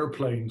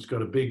 Airplanes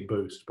got a big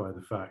boost by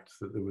the fact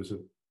that there was a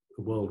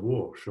world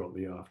war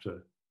shortly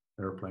after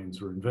airplanes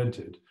were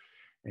invented,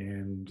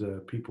 and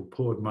people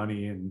poured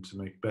money in to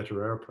make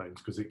better airplanes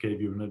because it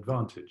gave you an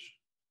advantage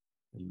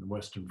in the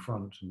Western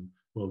Front in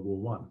World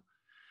War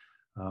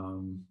I.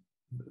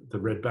 The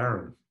Red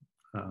Baron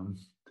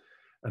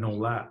and all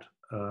that.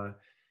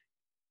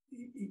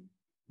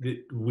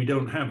 We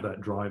don't have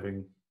that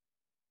driving,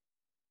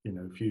 you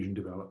know, fusion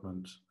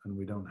development, and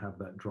we don't have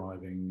that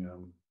driving,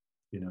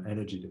 you know,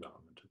 energy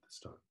development at this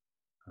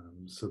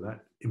time. So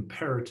that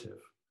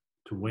imperative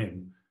to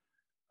win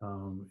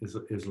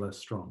is less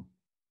strong.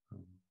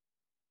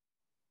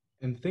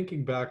 And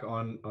thinking back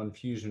on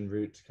fusion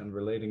roots, kind of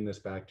relating this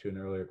back to an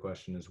earlier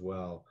question as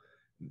well,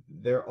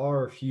 there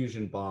are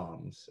fusion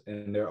bombs,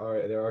 and there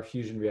are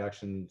fusion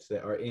reactions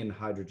that are in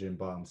hydrogen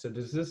bombs. So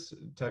does this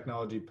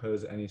technology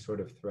pose any sort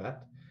of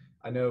threat?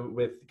 I know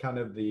with kind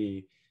of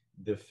the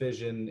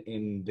fission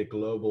in the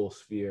global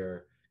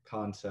sphere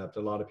concept,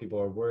 a lot of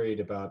people are worried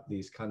about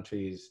these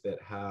countries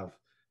that have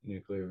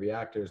nuclear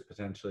reactors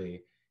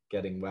potentially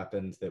getting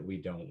weapons that we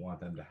don't want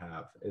them to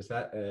have. Is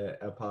that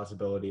a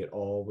possibility at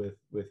all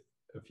with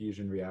a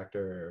fusion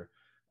reactor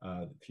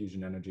or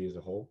fusion energy as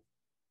a whole?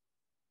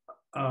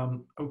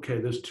 Okay,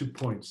 there's 2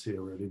 points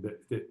here really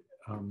that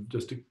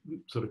just to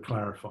sort of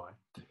clarify.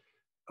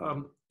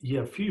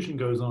 Yeah, fusion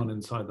goes on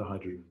inside the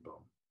hydrogen bomb.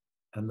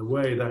 And the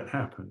way that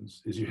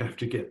happens is you have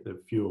to get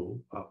the fuel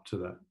up to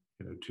that,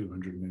 you know,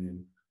 200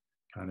 million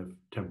kind of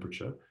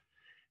temperature.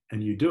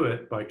 And you do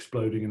it by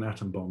exploding an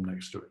atom bomb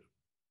next to it.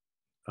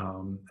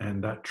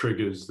 And that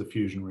triggers the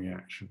fusion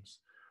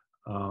reactions.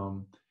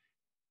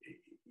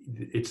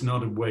 It's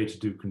not a way to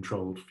do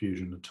controlled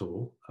fusion at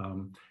all.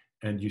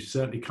 And you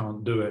certainly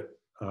can't do it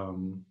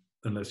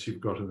unless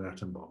you've got an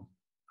atom bomb.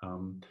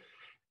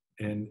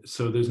 And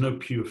so there's no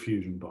pure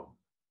fusion bomb.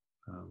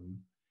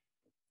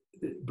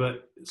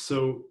 But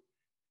so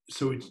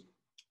it's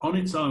on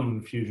its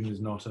own, fusion is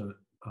not a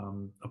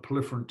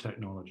proliferant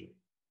technology,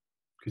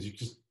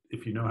 because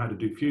if you know how to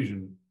do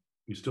fusion,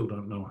 you still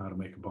don't know how to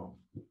make a bomb,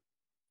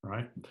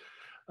 right?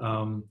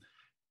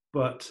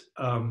 But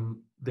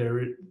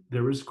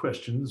there is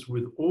questions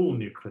with all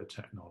nuclear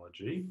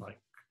technology, like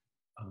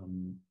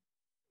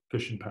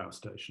fission power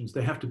stations.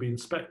 They have to be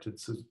inspected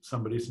so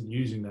somebody isn't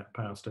using that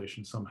power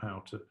station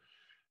somehow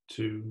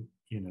to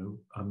you know,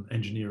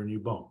 engineer a new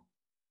bomb,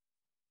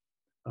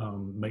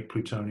 make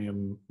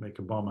plutonium, make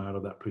a bomb out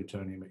of that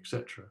plutonium,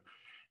 etc.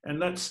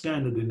 And that's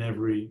standard in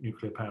every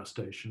nuclear power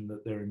station,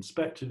 that they're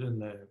inspected,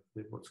 and they're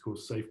what's called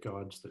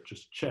safeguards that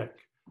just check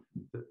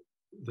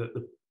that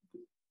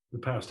the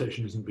power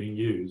station isn't being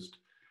used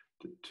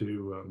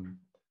to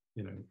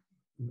you know,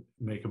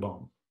 make a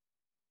bomb.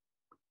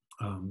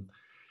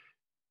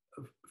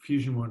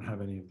 Fusion won't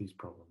have any of these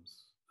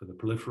problems. So the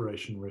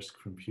proliferation risk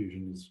from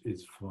fusion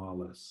is far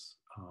less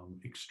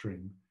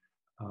extreme.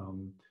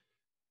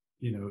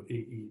 You know,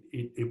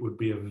 it would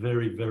be a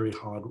very, very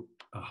hard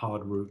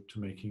route to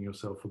making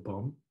yourself a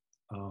bomb,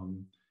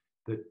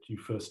 that you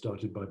first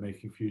started by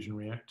making fusion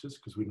reactors,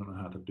 because we don't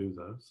know how to do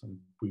those, and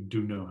we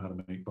do know how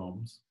to make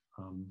bombs.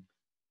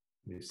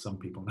 Some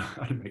people know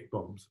how to make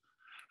bombs.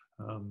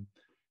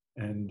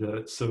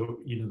 So,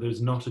 you know,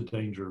 there's not a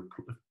danger of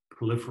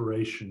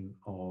proliferation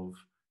of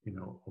you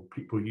know, or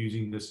people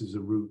using this as a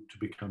route to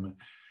become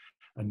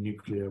a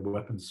nuclear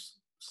weapons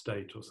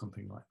state or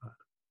something like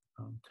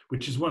that,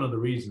 which is one of the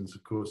reasons,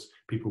 of course,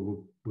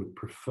 people would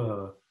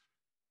prefer,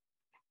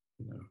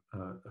 you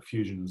know, a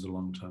fusion as a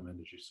long-term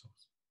energy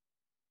source.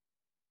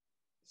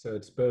 So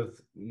it's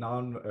both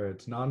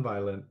it's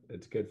non-violent,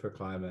 it's good for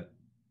climate,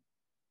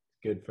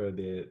 good for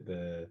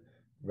the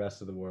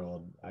rest of the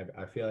world.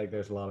 I feel like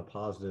there's a lot of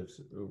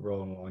positives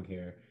rolling along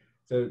here.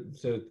 So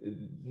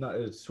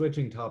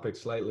switching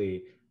topics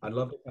slightly, I'd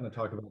love to kind of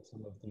talk about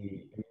some of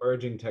the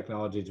emerging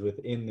technologies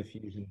within the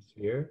fusion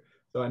sphere.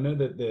 So I know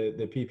that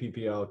the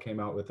PPPL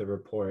came out with a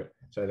report,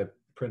 sorry, the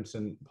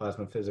Princeton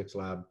Plasma Physics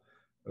Lab,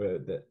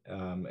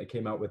 it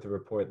came out with a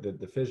report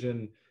that the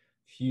fission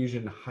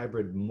fusion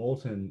hybrid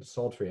molten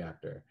salt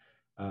reactor.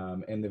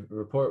 And the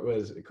report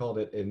called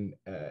it an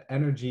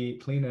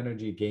clean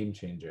energy game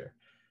changer.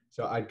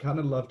 So I'd kind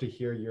of love to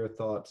hear your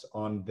thoughts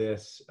on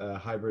this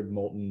hybrid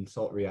molten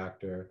salt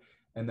reactor,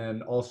 and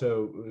then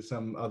also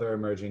some other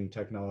emerging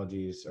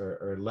technologies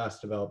or less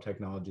developed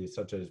technologies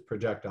such as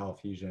projectile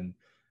fusion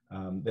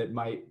that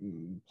might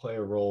play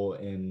a role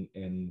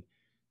in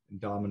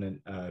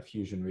dominant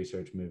fusion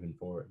research moving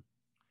forward.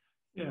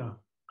 Yeah.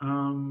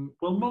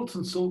 Well,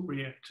 molten salt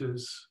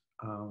reactors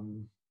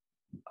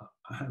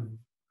have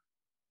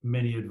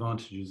many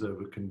advantages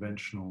over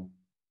conventional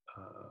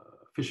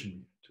fission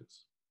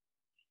reactors.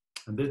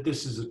 And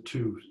this is a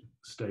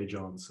two-stage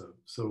answer.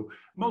 So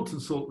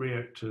molten salt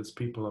reactors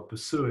people are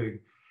pursuing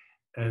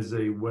as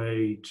a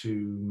way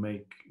to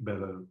make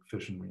better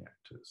fission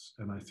reactors.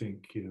 And I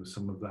think, you know,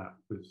 some of that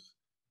with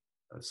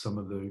some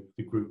of the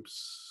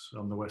groups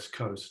on the West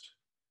Coast,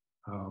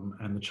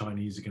 and the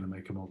Chinese are going to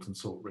make a molten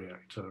salt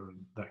reactor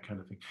and that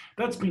kind of thing.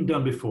 That's been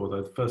done before,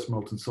 though. The first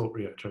molten salt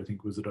reactor, I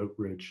think, was at Oak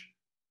Ridge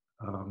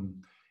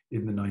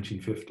in the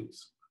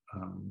 1950s.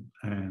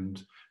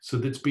 And so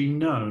that's been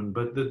known,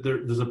 but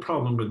there's a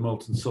problem with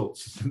molten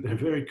salts. They're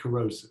very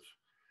corrosive.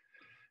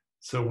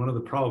 So one of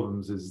the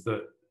problems is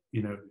that,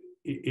 you know,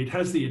 it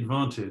has the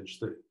advantage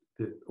that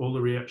all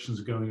the reactions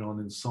are going on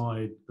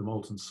inside the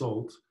molten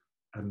salt,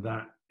 and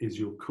that is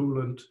your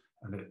coolant.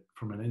 And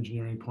from an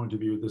engineering point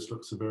of view, this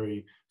looks a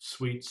very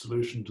sweet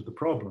solution to the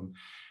problem.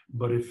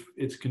 But if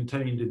it's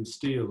contained in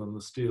steel and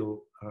the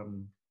steel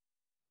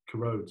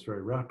corrodes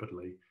very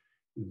rapidly,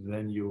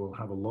 then you will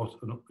have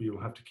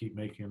you'll have to keep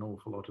making an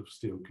awful lot of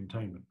steel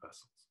containment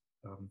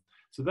vessels.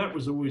 So that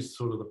was always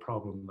sort of the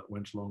problem that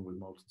went along with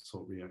molten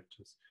salt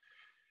reactors.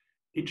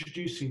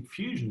 Introducing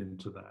fusion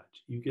into that,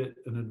 you get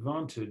an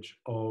advantage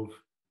of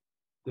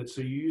that. So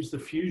you use the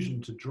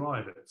fusion to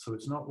drive it. So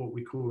it's not what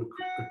we call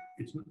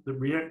the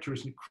reactor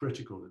isn't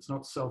critical. It's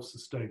not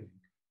self-sustaining.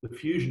 The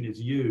fusion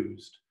is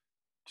used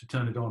to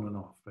turn it on and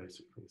off,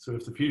 basically. So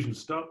if the fusion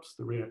stops,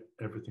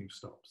 everything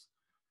stops.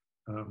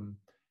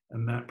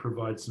 And that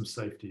provides some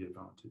safety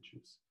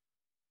advantages.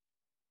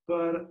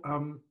 But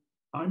I'm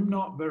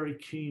not very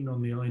keen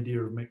on the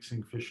idea of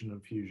mixing fission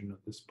and fusion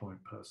at this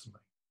point,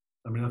 personally.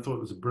 I mean, I thought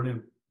it was a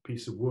brilliant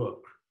piece of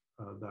work,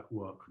 that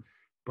work.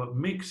 But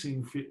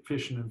mixing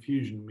fission and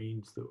fusion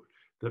means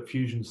that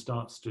fusion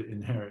starts to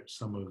inherit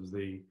some of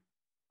the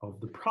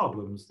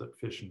problems that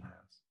fission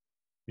has.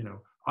 You know,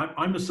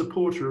 I'm a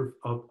supporter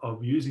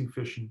of using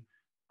fission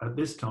at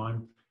this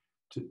time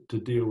to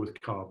deal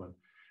with carbon.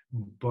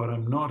 But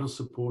I'm not a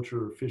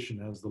supporter of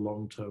fission as the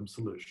long-term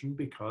solution,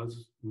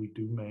 because we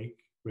do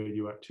make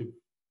radioactive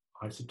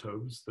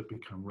isotopes that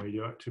become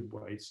radioactive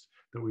waste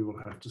that we will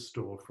have to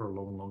store for a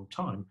long, long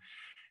time.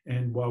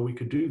 And while we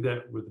could do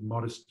that with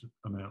modest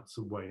amounts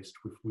of waste,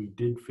 if we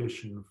did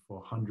fission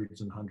for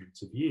hundreds and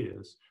hundreds of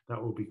years, that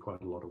will be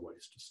quite a lot of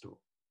waste to store.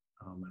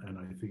 And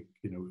I think,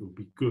 you know, it would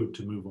be good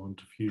to move on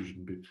to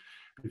fusion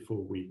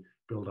before we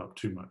build up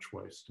too much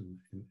waste in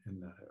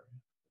that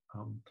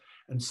area.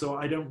 And so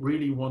I don't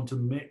really want to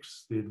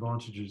mix the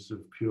advantages of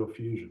pure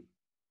fusion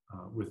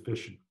with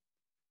fission.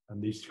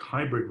 And these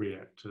hybrid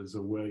reactors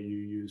are where you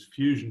use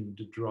fusion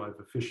to drive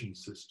a fission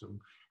system,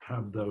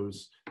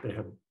 they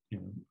have, you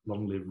know,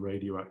 long-lived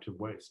radioactive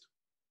waste.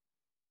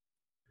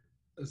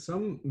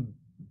 Some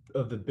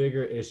of the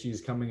bigger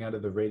issues coming out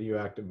of the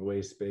radioactive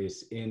waste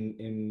space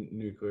in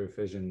nuclear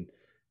fission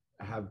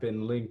have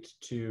been linked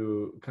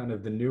to kind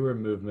of the newer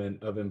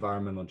movement of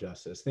environmental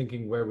justice,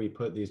 thinking where we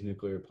put these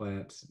nuclear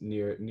plants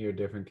near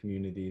different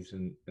communities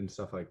and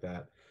stuff like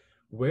that.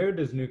 Where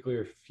does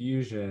nuclear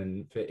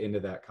fusion fit into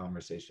that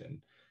conversation?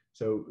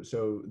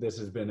 So this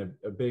has been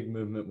a big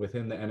movement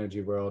within the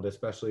energy world,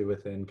 especially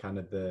within kind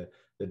of the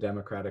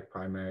democratic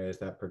primaries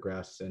that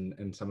progress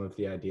and some of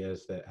the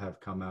ideas that have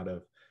come out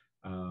of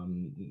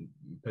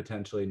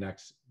potentially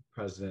next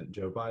President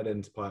Joe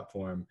Biden's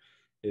platform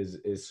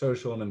is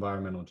social and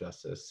environmental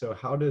justice. So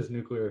how does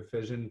nuclear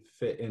fission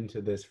fit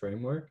into this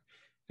framework,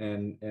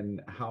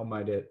 and how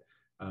might it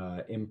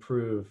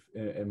improve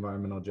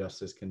environmental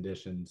justice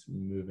conditions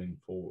moving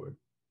forward?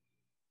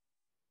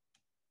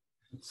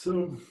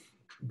 So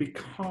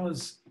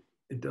because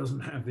it doesn't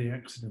have the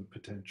accident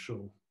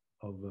potential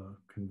of a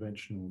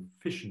conventional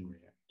fission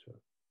reactor,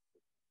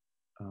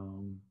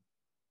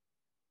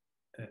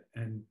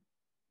 and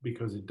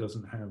because it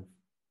doesn't have,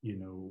 you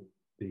know,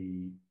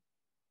 the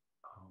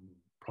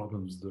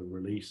problems, the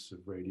release of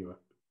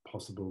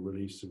possible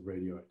release of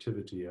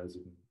radioactivity, as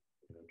in,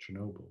 you know,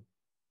 Chernobyl.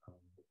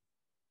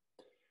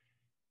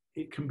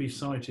 It can be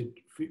sited,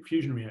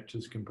 fusion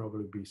reactors can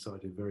probably be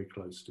sited very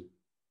close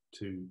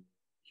to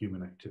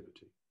human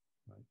activity.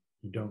 Right?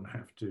 You don't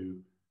have to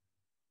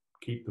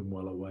keep them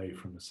well away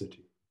from a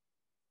city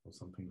or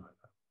something like that.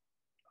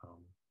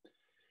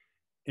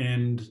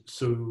 And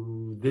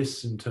so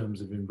this, in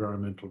terms of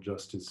environmental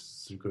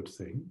justice, is a good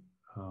thing.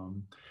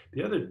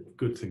 The other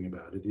good thing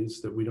about it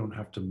is that we don't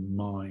have to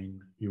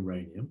mine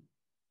uranium.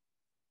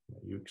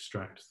 You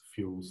extract the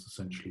fuels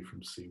essentially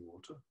from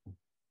seawater.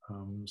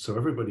 So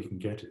everybody can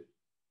get it.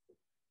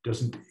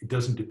 It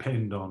doesn't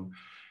depend on,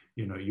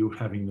 you know, you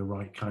having the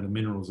right kind of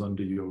minerals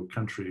under your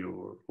country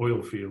or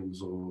oil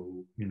fields or,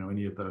 you know,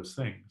 any of those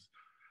things.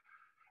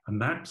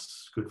 And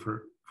that's good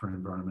for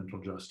environmental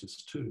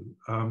justice too.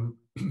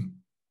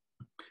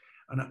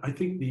 And I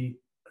think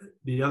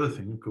the other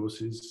thing, of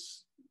course,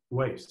 is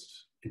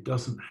waste. It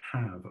doesn't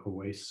have a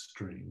waste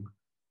stream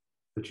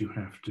that you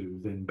have to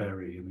then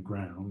bury in the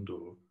ground,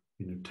 or,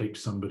 you know, take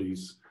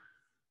somebody's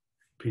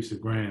piece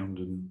of ground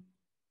and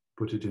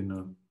put it in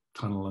a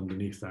tunnel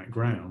underneath that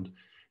ground.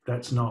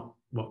 That's not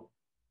what,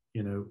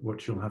 you know,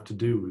 what you'll have to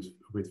do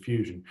with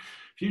fusion.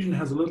 Fusion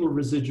has a little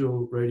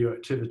residual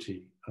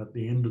radioactivity at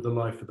the end of the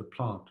life of the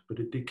plant, but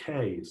it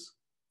decays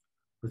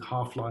with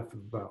half-life of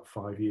about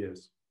 5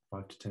 years,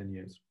 5 to 10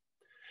 years.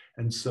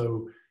 And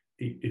so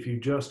if you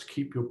just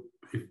keep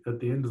at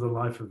the end of the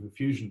life of a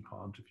fusion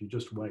plant, if you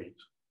just wait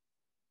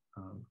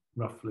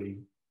roughly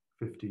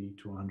 50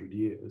 to 100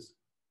 years,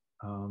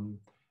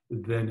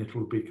 then it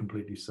will be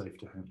completely safe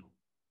to handle.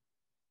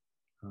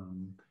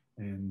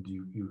 And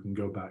you can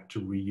go back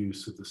to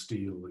reuse of the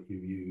steel that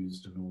you've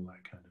used and all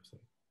that kind of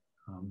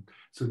thing.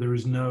 So there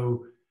is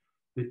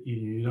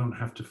you don't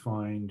have to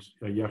find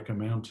a Yucca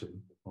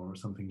Mountain or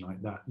something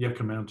like that.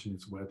 Yucca Mountain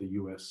is where the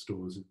US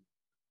stores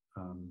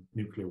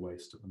nuclear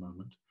waste at the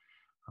moment.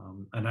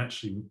 And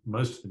actually,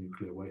 most of the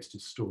nuclear waste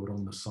is stored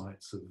on the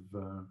sites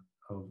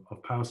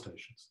of power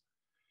stations.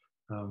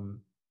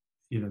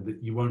 You know,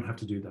 that you won't have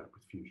to do that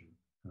with fusion.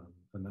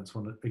 And that's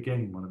one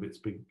of its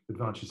big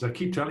advantages. I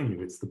keep telling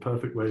you, it's the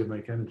perfect way to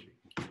make energy.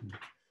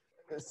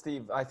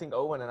 Steve, I think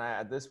Owen and I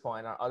at this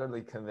point are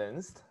utterly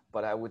convinced,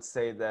 but I would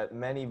say that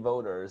many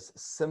voters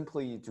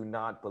simply do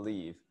not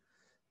believe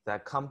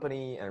that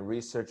company and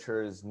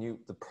researchers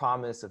the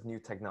promise of new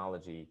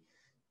technology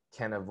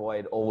can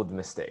avoid old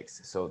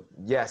mistakes. So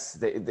yes,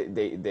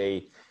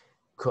 they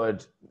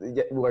could,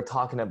 we're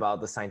talking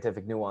about the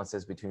scientific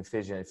nuances between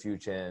fission and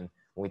fusion.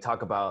 When we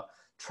talk about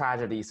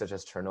tragedies such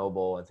as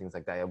Chernobyl and things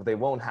like that, they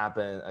won't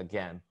happen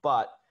again.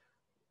 But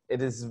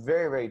it is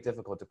very, very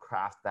difficult to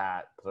craft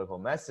that political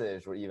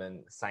message or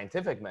even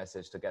scientific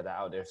message to get that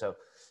out there. So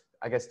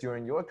I guess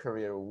during your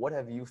career, what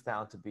have you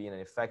found to be an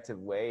effective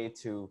way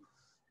to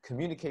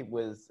communicate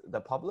with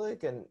the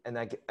public?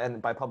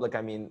 And by public,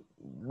 I mean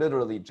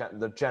literally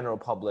the general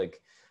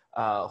public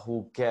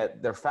who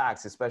get their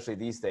facts, especially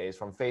these days,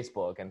 from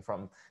Facebook and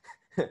from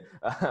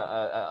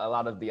a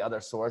lot of the other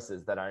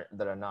sources that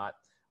are not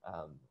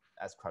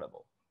as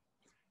credible.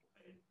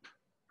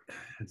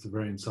 It's a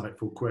very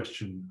insightful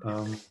question.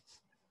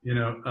 You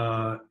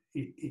know,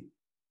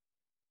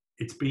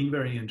 it's been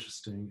very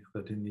interesting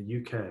that in the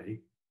UK,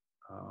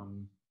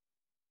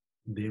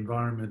 the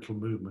environmental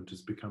movement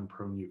has become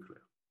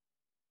pro-nuclear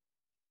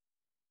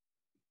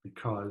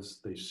because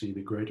they see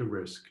the greater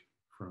risk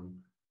from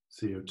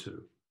CO2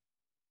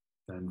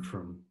 than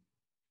from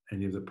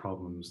any of the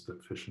problems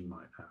that fission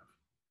might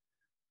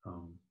have.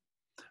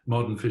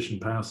 Modern fission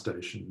power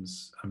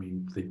stations, I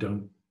mean, they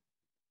don't,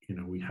 you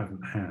know, we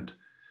haven't had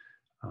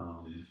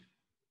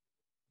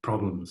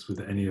problems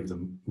with any of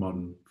the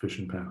modern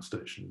fission power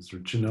stations.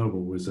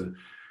 Chernobyl was a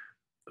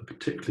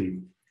particularly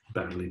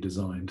badly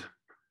designed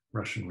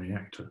Russian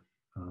reactor.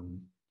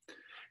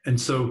 And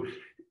so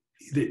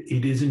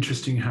it is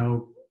interesting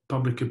how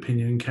public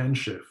opinion can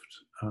shift.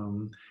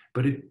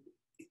 But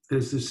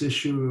there's this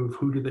issue of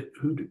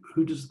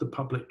who does the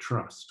public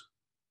trust,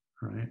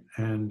 right?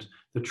 And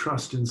the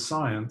trust in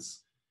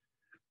science,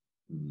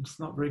 it's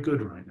not very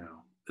good right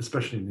now,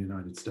 especially in the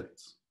United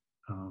States.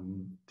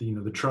 You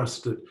know, the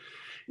trust that,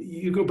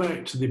 you go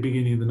back to the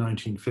beginning of the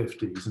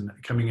 1950s and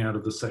coming out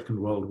of the Second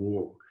World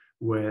War,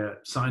 where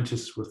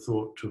scientists were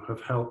thought to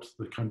have helped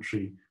the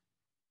country,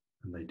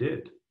 and they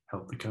did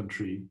help the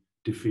country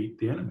defeat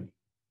the enemy.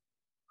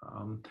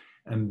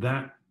 And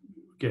that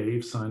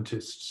gave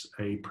scientists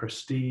a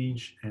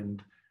prestige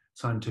and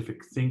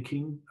scientific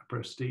thinking, a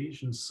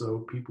prestige, and so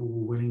people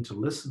were willing to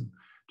listen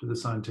to the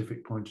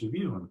scientific point of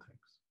view on things.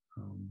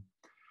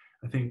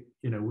 I think,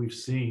 you know, we've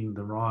seen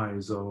the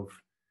rise of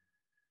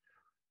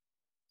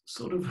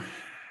sort of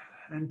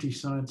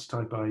anti-science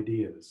type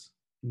ideas,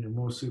 you know,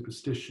 more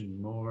superstition,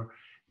 more,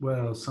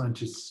 well,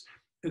 scientists.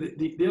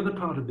 The other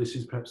part of this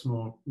is perhaps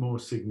more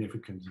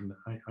significant, and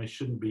I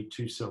shouldn't be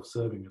too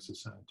self-serving as a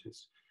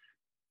scientist.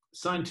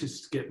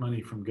 Scientists get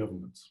money from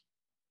governments,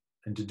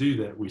 and to do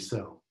that, we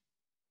sell.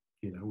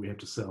 we have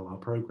to sell our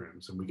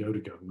programs, and we go to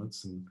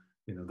governments, and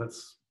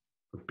that's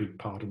a big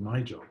part of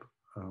my job.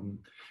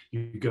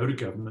 You go to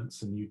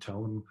governments and you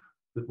tell them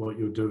that what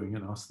you're doing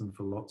and ask them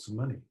for lots of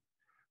money.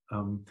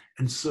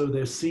 And so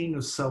they're seen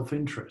as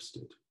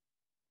self-interested.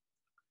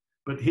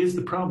 But here's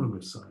the problem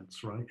with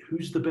science, right?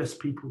 Who's the best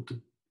people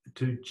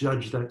to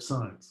judge that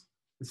science?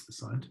 It's the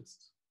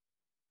scientists,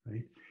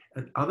 right?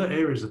 At other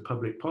areas of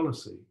public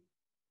policy,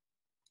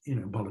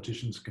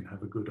 politicians can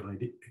have a good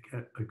idea,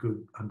 a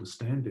good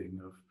understanding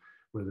of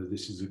whether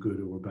this is a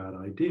good or a bad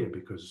idea,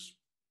 because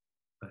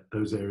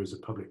those areas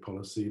of public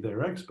policy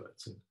they're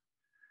experts in.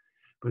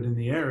 But in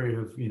the area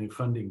of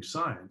funding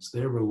science,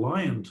 they're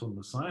reliant on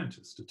the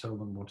scientists to tell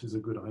them what is a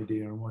good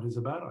idea and what is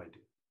a bad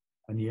idea.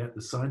 And yet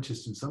the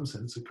scientists, in some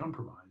sense, are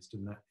compromised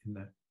in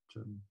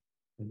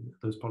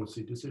those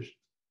policy decisions.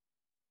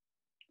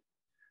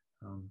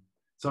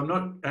 So I'm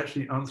not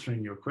actually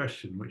answering your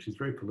question, which is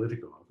very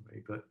political of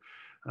me, but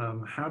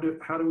how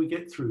do we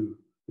get through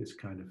this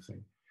kind of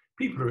thing?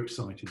 People are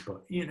excited by,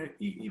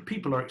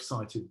 people are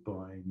excited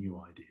by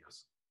new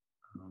ideas.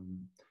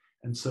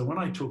 And so when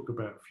I talk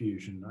about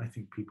fusion, I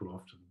think people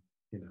often,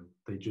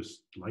 they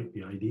just like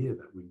the idea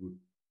that we would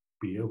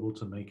be able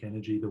to make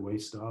energy the way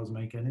stars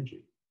make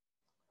energy.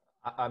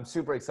 I'm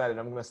super excited.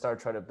 I'm going to start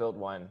trying to build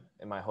one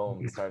in my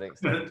home starting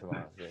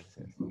tomorrow. Yes,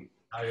 yes.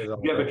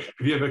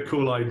 If you have a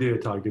cool idea,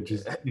 Tiger,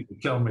 just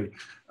tell me.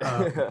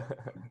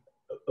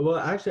 Well,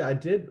 actually, I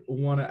did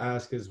want to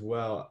ask as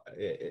well,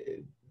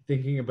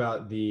 thinking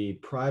about the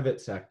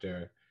private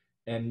sector,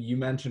 and you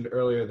mentioned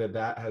earlier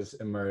that has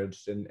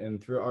emerged,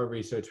 and through our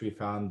research, we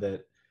found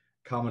that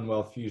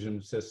Commonwealth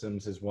Fusion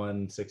Systems is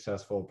one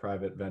successful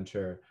private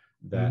venture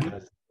that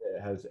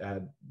has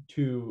had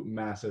 2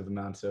 massive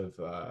amounts of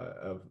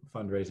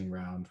fundraising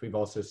rounds. We've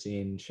also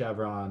seen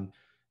Chevron,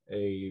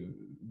 a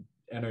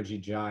energy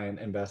giant,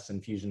 invest in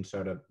fusion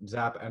startup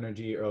Zap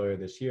Energy earlier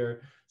this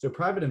year. So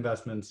private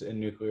investments in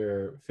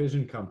nuclear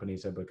fission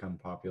companies have become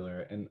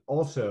popular, and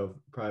also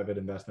private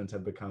investments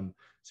have become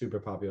super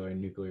popular in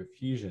nuclear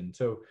fusion.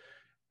 So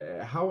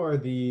how are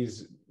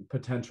these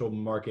potential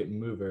market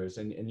movers?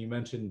 And you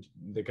mentioned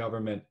the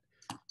government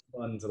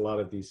funds a lot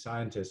of these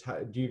scientists.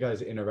 Do you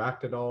guys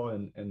interact at all?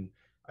 And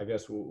I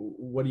guess,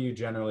 what do you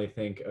generally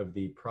think of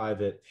the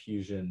private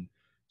fusion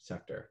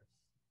sector?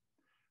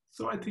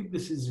 So I think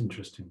this is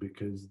interesting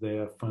because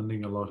they're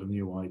funding a lot of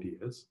new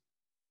ideas.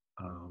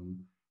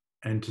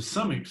 And to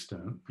some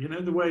extent,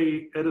 the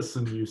way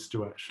Edison used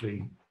to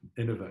actually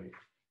innovate.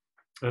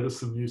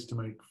 Edison used to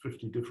make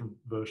 50 different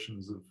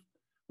versions of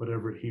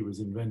whatever he was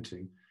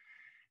inventing,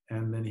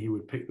 and then he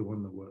would pick the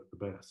one that worked the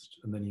best,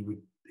 and then he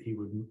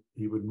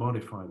would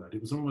modify that.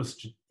 It was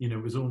almost,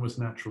 it was almost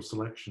natural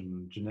selection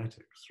and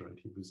genetics, right?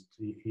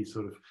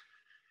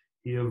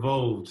 He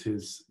evolved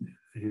his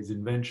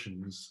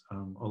inventions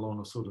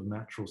along a sort of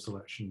natural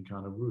selection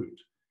kind of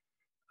route.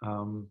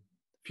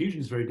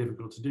 Fusion is very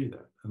difficult to do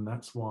that, and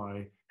that's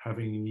why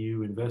having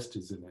new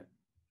investors in it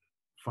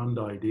fund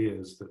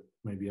ideas that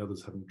maybe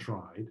others haven't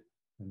tried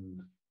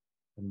and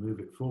move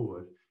it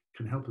forward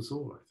can help us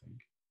all, I think.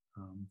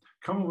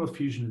 Commonwealth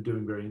Fusion are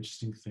doing very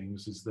interesting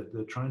things, is that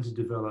they're trying to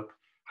develop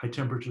high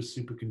temperature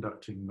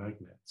superconducting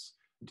magnets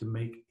to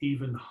make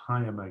even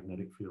higher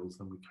magnetic fields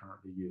than we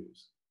currently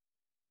use.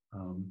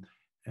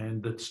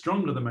 And the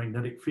stronger the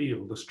magnetic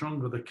field, the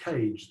stronger the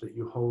cage that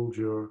you hold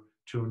your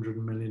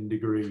 200 million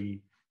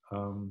degree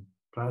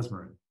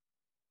plasma in.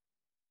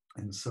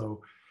 And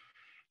so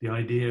the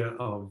idea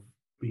of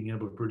being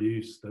able to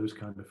produce those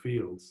kind of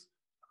fields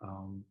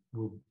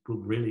will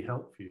really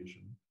help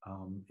fusion,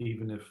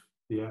 even if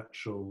the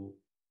actual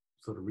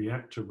sort of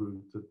reactor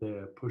route that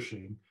they're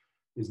pushing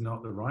is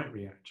not the right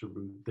reactor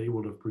route. They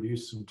will have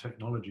produced some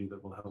technology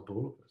that will help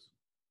all of us.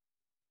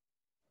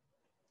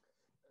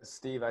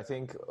 Steve, I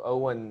think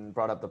Owen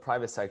brought up the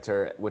private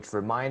sector, which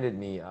reminded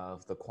me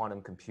of the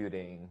quantum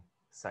computing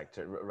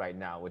sector right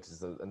now, which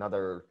is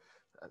another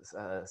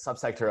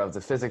subsector of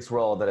the physics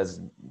world that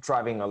is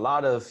driving a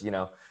lot of,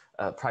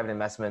 private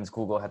investments.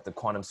 Google had the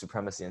quantum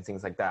supremacy and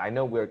things like that. I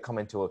know we're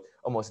coming to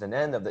almost an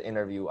end of the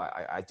interview.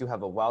 I do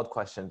have a wild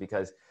question,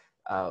 because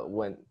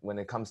when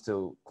it comes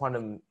to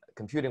quantum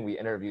computing, we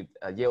interviewed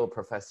Yale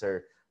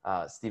professor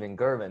Steven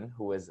Gervin,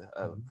 who is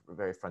a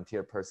very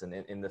frontier person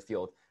in the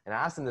field. And I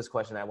asked him this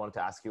question I wanted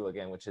to ask you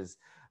again, which is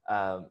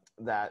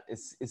that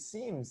it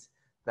seems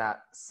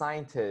that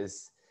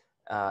scientists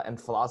and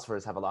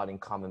philosophers have a lot in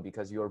common,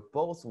 because you're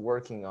both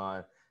working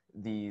on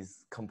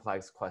these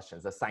complex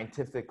questions, the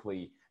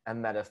scientifically and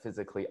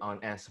metaphysically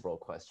unanswerable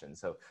questions.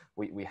 So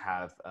we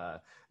have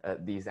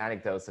these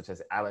anecdotes, such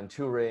as Alan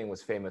Turing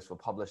was famous for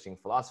publishing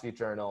philosophy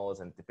journals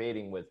and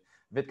debating with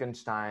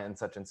Wittgenstein and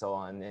such and so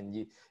on.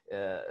 And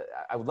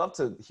I would love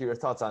to hear your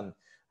thoughts on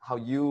how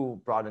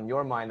you broaden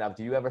your mind up.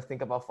 Do you ever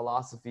think about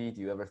philosophy?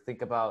 Do you ever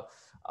think about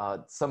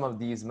some of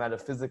these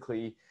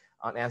metaphysically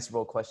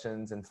unanswerable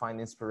questions and find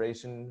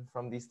inspiration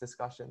from these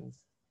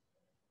discussions?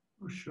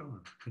 Oh,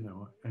 sure.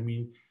 I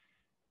mean,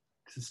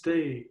 to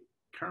stay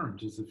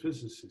current as a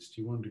physicist,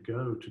 you want to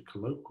go to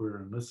colloquia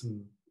and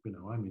listen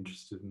I'm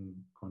interested in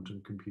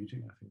quantum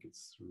computing. I think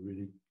it's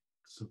really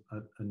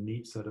a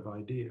neat set of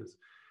ideas.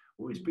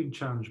 Always being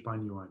challenged by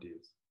new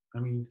ideas. I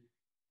mean,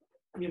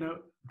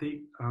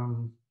 the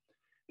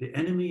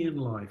enemy in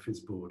life is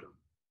boredom,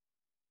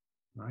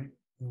 right?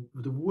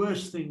 The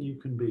worst thing you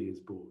can be is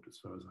bored, as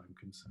far as I'm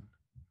concerned,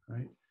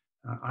 right?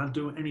 I'll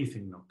do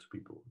anything not to be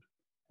bored.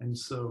 And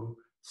so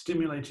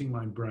stimulating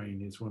my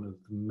brain is one of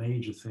the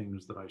major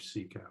things that I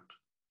seek out,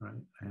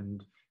 right?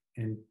 And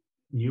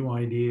new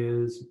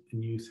ideas,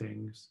 new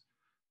things.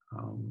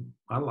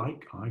 I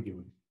like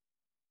arguing.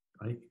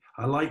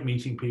 I like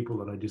meeting people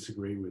that I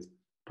disagree with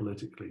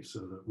politically,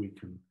 so that we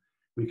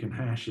can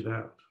hash it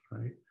out,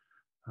 right?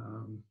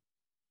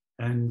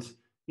 And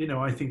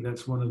I think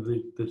that's one of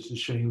the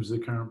shames of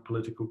the current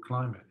political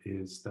climate,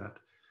 is that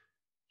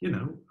I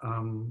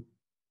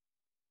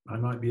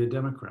might be a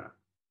Democrat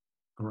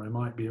or I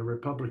might be a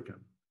Republican,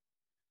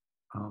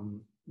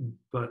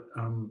 but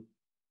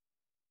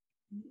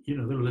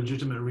there are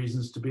legitimate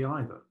reasons to be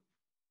either,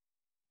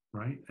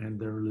 right? And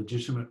there are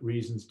legitimate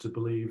reasons to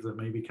believe that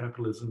maybe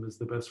capitalism is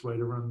the best way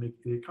to run the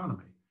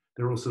economy.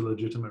 There are also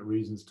legitimate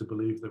reasons to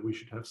believe that we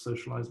should have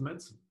socialized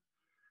medicine.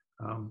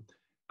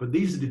 But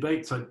these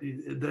debates,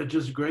 they're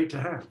just great to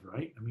have,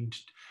 right? I mean,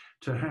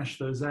 to hash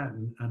those out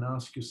and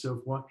ask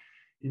yourself, what,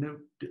 are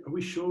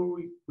we sure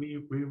we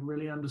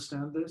really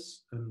understand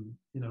this? And,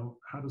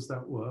 how does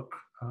that work?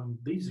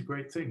 These are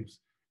great things.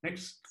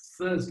 Next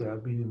Thursday,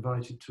 I've been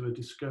invited to a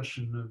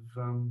discussion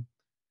of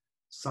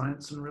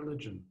science and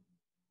religion,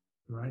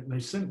 right? And they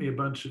sent me a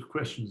bunch of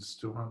questions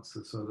to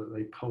answer, so that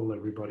they poll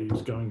everybody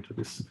who's going to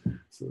this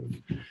sort of,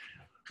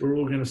 we're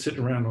all going to sit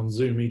around on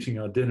Zoom eating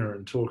our dinner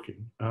and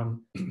talking.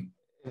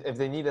 If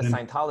they need a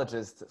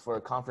Scientologist for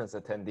a conference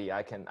attendee,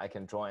 I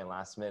can join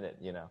last minute,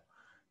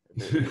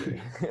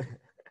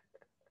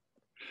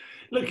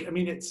 Look, I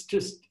mean, it's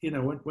just,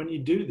 when you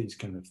do these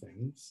kind of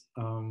things,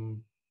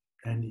 and,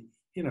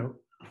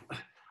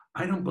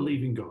 I don't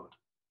believe in God,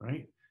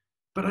 right?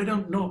 But I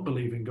don't not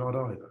believe in God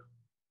either,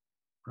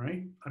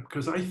 right?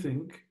 Because I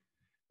think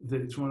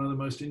that it's one of the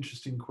most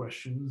interesting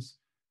questions,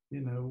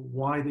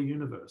 why the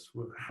universe,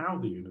 how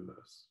the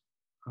universe,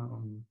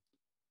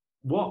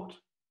 what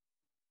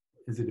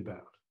is it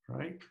about,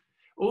 right?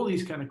 All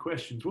these kind of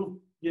questions. Well,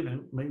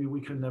 maybe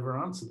we can never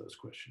answer those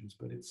questions,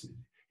 but it's an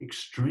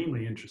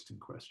extremely interesting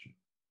question.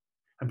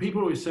 And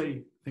people always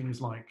say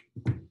things like,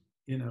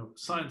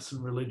 science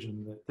and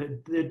religion,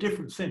 that they're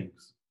different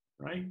things,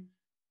 right?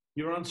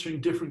 You're answering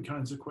different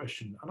kinds of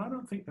questions. And I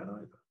don't think that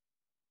either,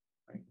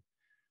 right?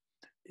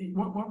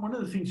 One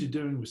of the things you're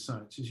doing with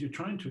science is you're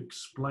trying to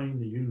explain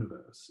the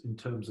universe in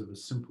terms of a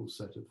simple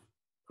set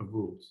of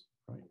rules,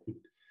 right?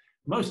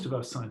 Most of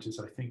us scientists,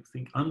 I think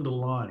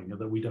underlying,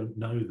 although we don't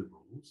know the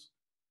rules,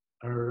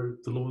 are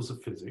the laws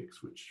of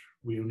physics, which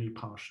we only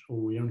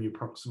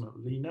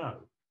approximately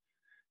know,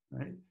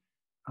 right?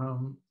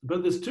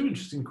 But there's two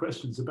interesting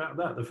questions about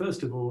that. The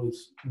first of all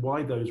is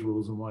why those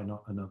rules and why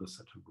not another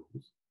set of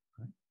rules,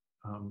 right?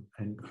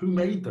 And who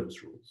made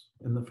those rules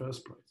in the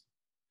first place,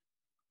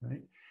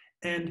 right?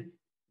 And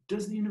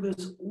does the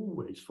universe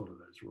always follow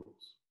those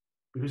rules?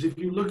 Because if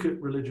you look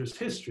at religious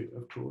history,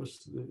 of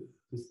course,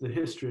 there's the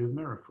history of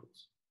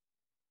miracles.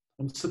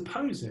 And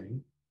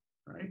supposing,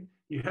 right,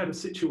 you had a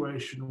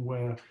situation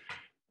where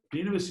the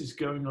universe is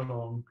going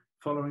along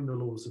following the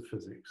laws of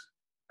physics,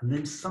 and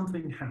then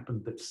something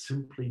happened that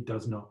simply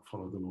does not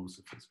follow the laws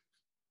of physics,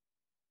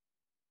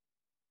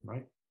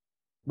 right?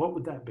 What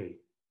would that be,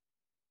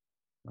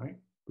 right?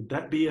 Would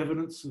that be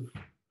evidence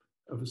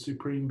of a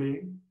supreme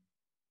being?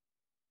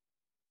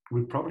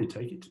 We'd probably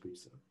take it to be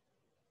so.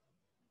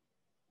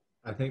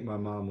 I think my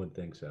mom would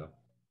think so.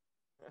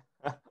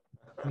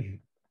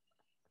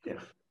 Yeah.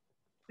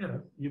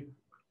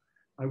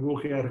 I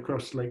walk out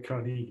across Lake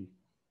Carnegie.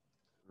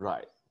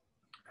 Right.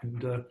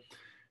 And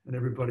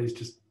everybody's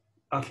just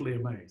utterly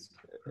amazed.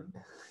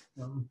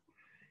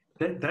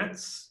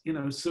 That's,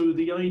 so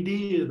the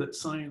idea that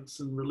science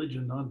and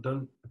religion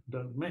don't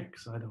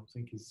mix, I don't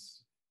think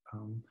is,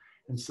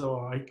 and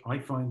so I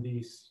find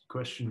these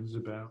questions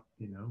about,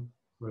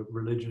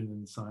 religion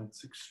and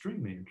science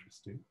extremely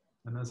interesting.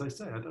 And as I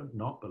say, I don't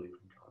not believe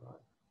in God.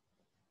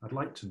 I'd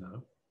like to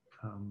know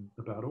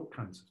about all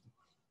kinds of things.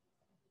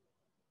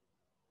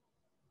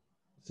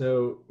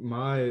 So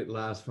my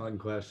last fun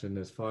question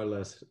is far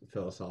less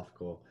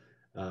philosophical.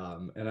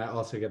 And I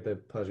also get the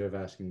pleasure of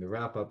asking the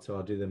wrap up, so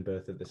I'll do them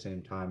both at the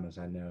same time, as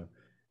I know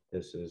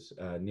this is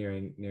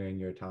nearing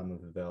your time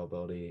of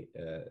availability,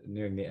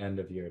 nearing the end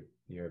of your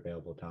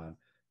available time.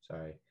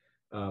 Sorry.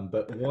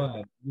 But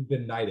one, you've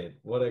been knighted.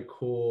 What a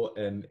cool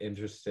and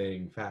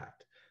interesting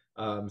fact.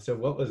 So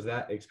what was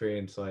that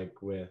experience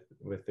like with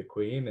the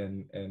Queen,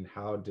 and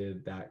how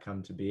did that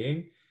come to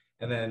being?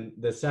 And then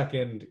the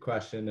second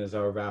question is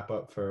our wrap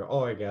up for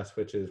all our guests,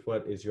 which is,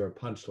 what is your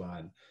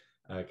punchline?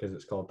 Because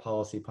it's called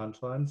Policy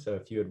Punchline. So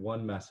if you had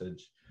one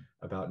message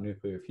about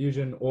nuclear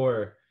fusion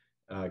or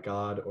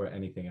God or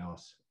anything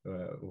else,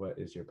 what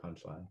is your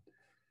punchline?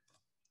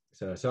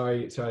 So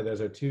sorry,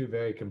 those are two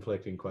very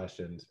conflicting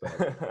questions, but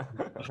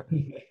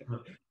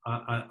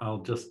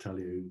I'll just tell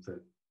you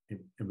that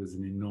it was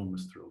an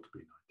enormous thrill to be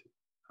knighted.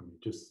 I mean,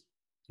 just,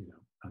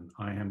 and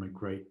I'm a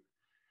great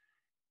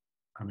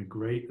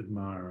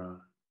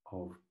admirer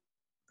of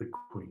the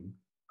Queen,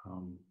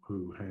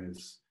 who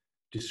has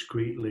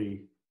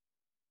discreetly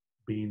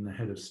been the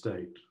head of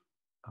state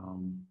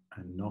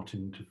and not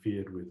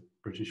interfered with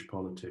British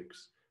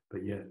politics,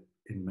 but yet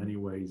in many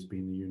ways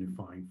been the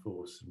unifying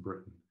force in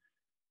Britain.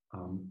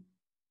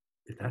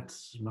 That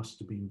must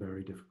have been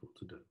very difficult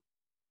to do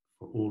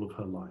for all of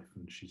her life,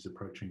 and she's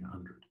approaching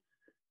 100.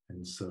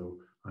 And so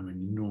I'm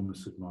an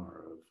enormous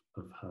admirer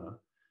of her.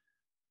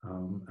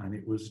 And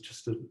it was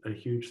just a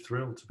huge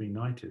thrill to be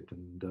knighted,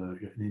 and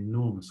an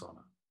enormous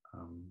honor,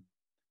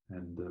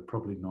 and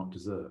probably not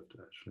deserved,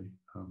 actually.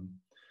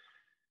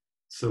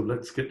 So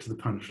let's get to the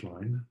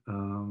punchline.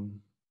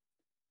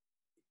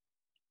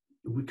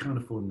 We can't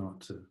afford not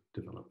to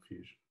develop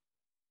fusion.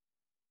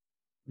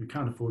 We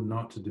can't afford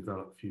not to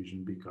develop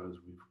fusion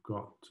because we've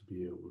got to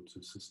be able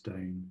to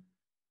sustain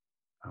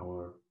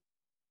our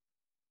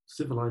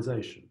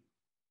civilization.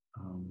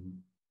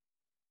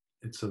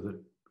 It's so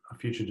that our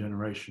future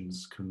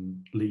generations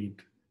can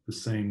lead the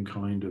same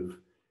kind of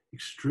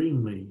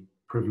extremely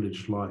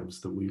privileged lives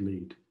that we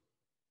lead,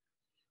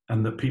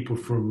 and that people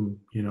from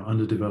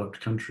underdeveloped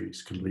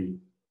countries can lead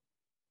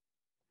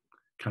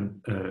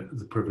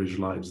the privileged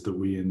lives that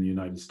we in the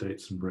United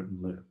States and Britain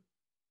live.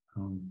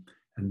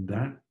 And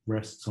that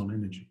rests on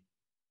energy.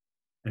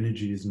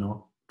 Energy is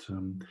not,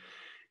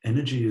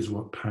 energy is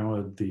what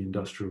powered the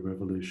Industrial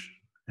Revolution.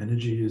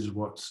 Energy is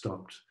what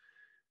stopped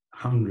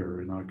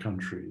hunger in our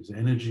countries.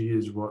 Energy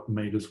is what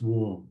made us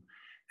warm.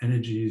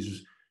 Energy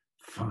is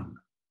fun,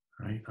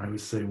 right? I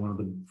would say one of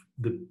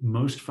the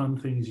most fun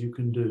things you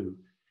can do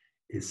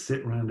is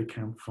sit around a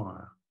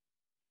campfire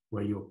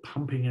where you're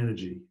pumping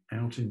energy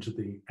out into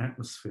the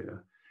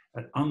atmosphere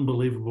at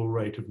unbelievable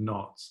rate of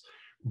knots,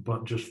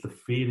 but just the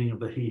feeling of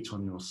the heat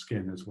on your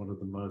skin is one of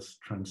the most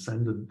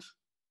transcendent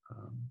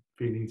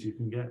feelings you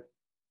can get.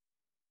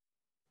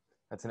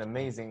 That's an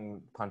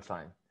amazing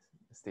punchline,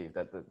 Steve.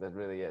 That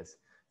really is.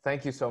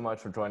 Thank you so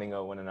much for joining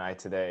Owen and I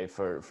today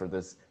for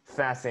this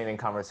fascinating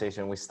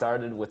conversation. We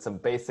started with some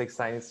basic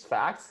science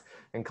facts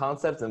and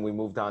concepts, and we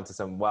moved on to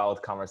some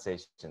wild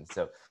conversations.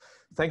 So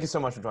thank you so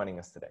much for joining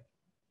us today.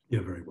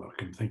 You're very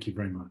welcome. Thank you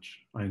very much.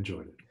 I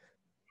enjoyed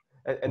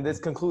it. And this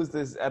concludes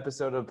this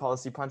episode of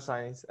Policy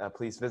Punchlines.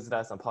 Please visit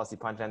us on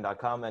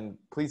policypunchline.com, and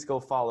please go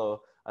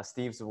follow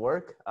Steve's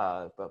work,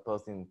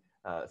 both in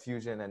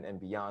fusion and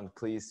beyond.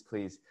 Please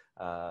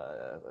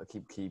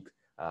keep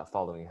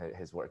following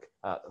his work.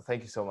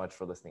 Thank you so much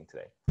for listening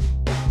today.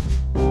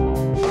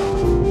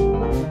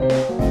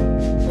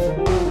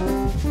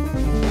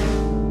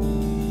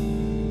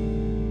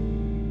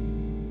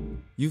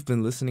 You've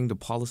been listening to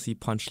Policy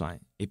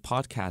Punchline, a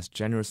podcast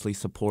generously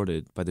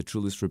supported by the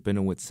Julius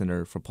Rabinowitz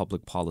Center for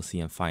Public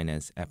Policy and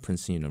Finance at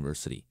Princeton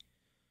University.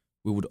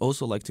 We would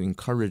also like to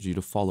encourage you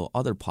to follow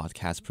other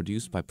podcasts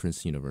produced by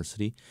Princeton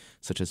University,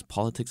 such as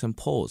Politics and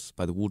Polls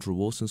by the Woodrow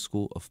Wilson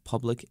School of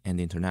Public and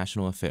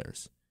International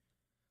Affairs.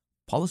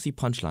 Policy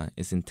Punchline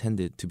is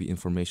intended to be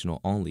informational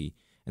only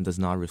and does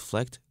not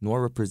reflect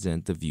nor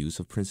represent the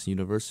views of Princeton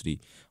University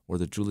or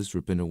the Julius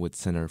Rabinowitz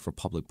Center for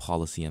Public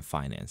Policy and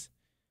Finance.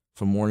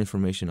 For more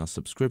information on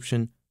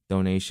subscription,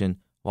 donation,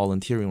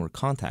 volunteering, or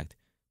contact,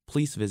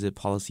 please visit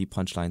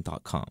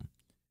policypunchline.com.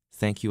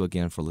 Thank you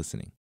again for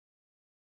listening.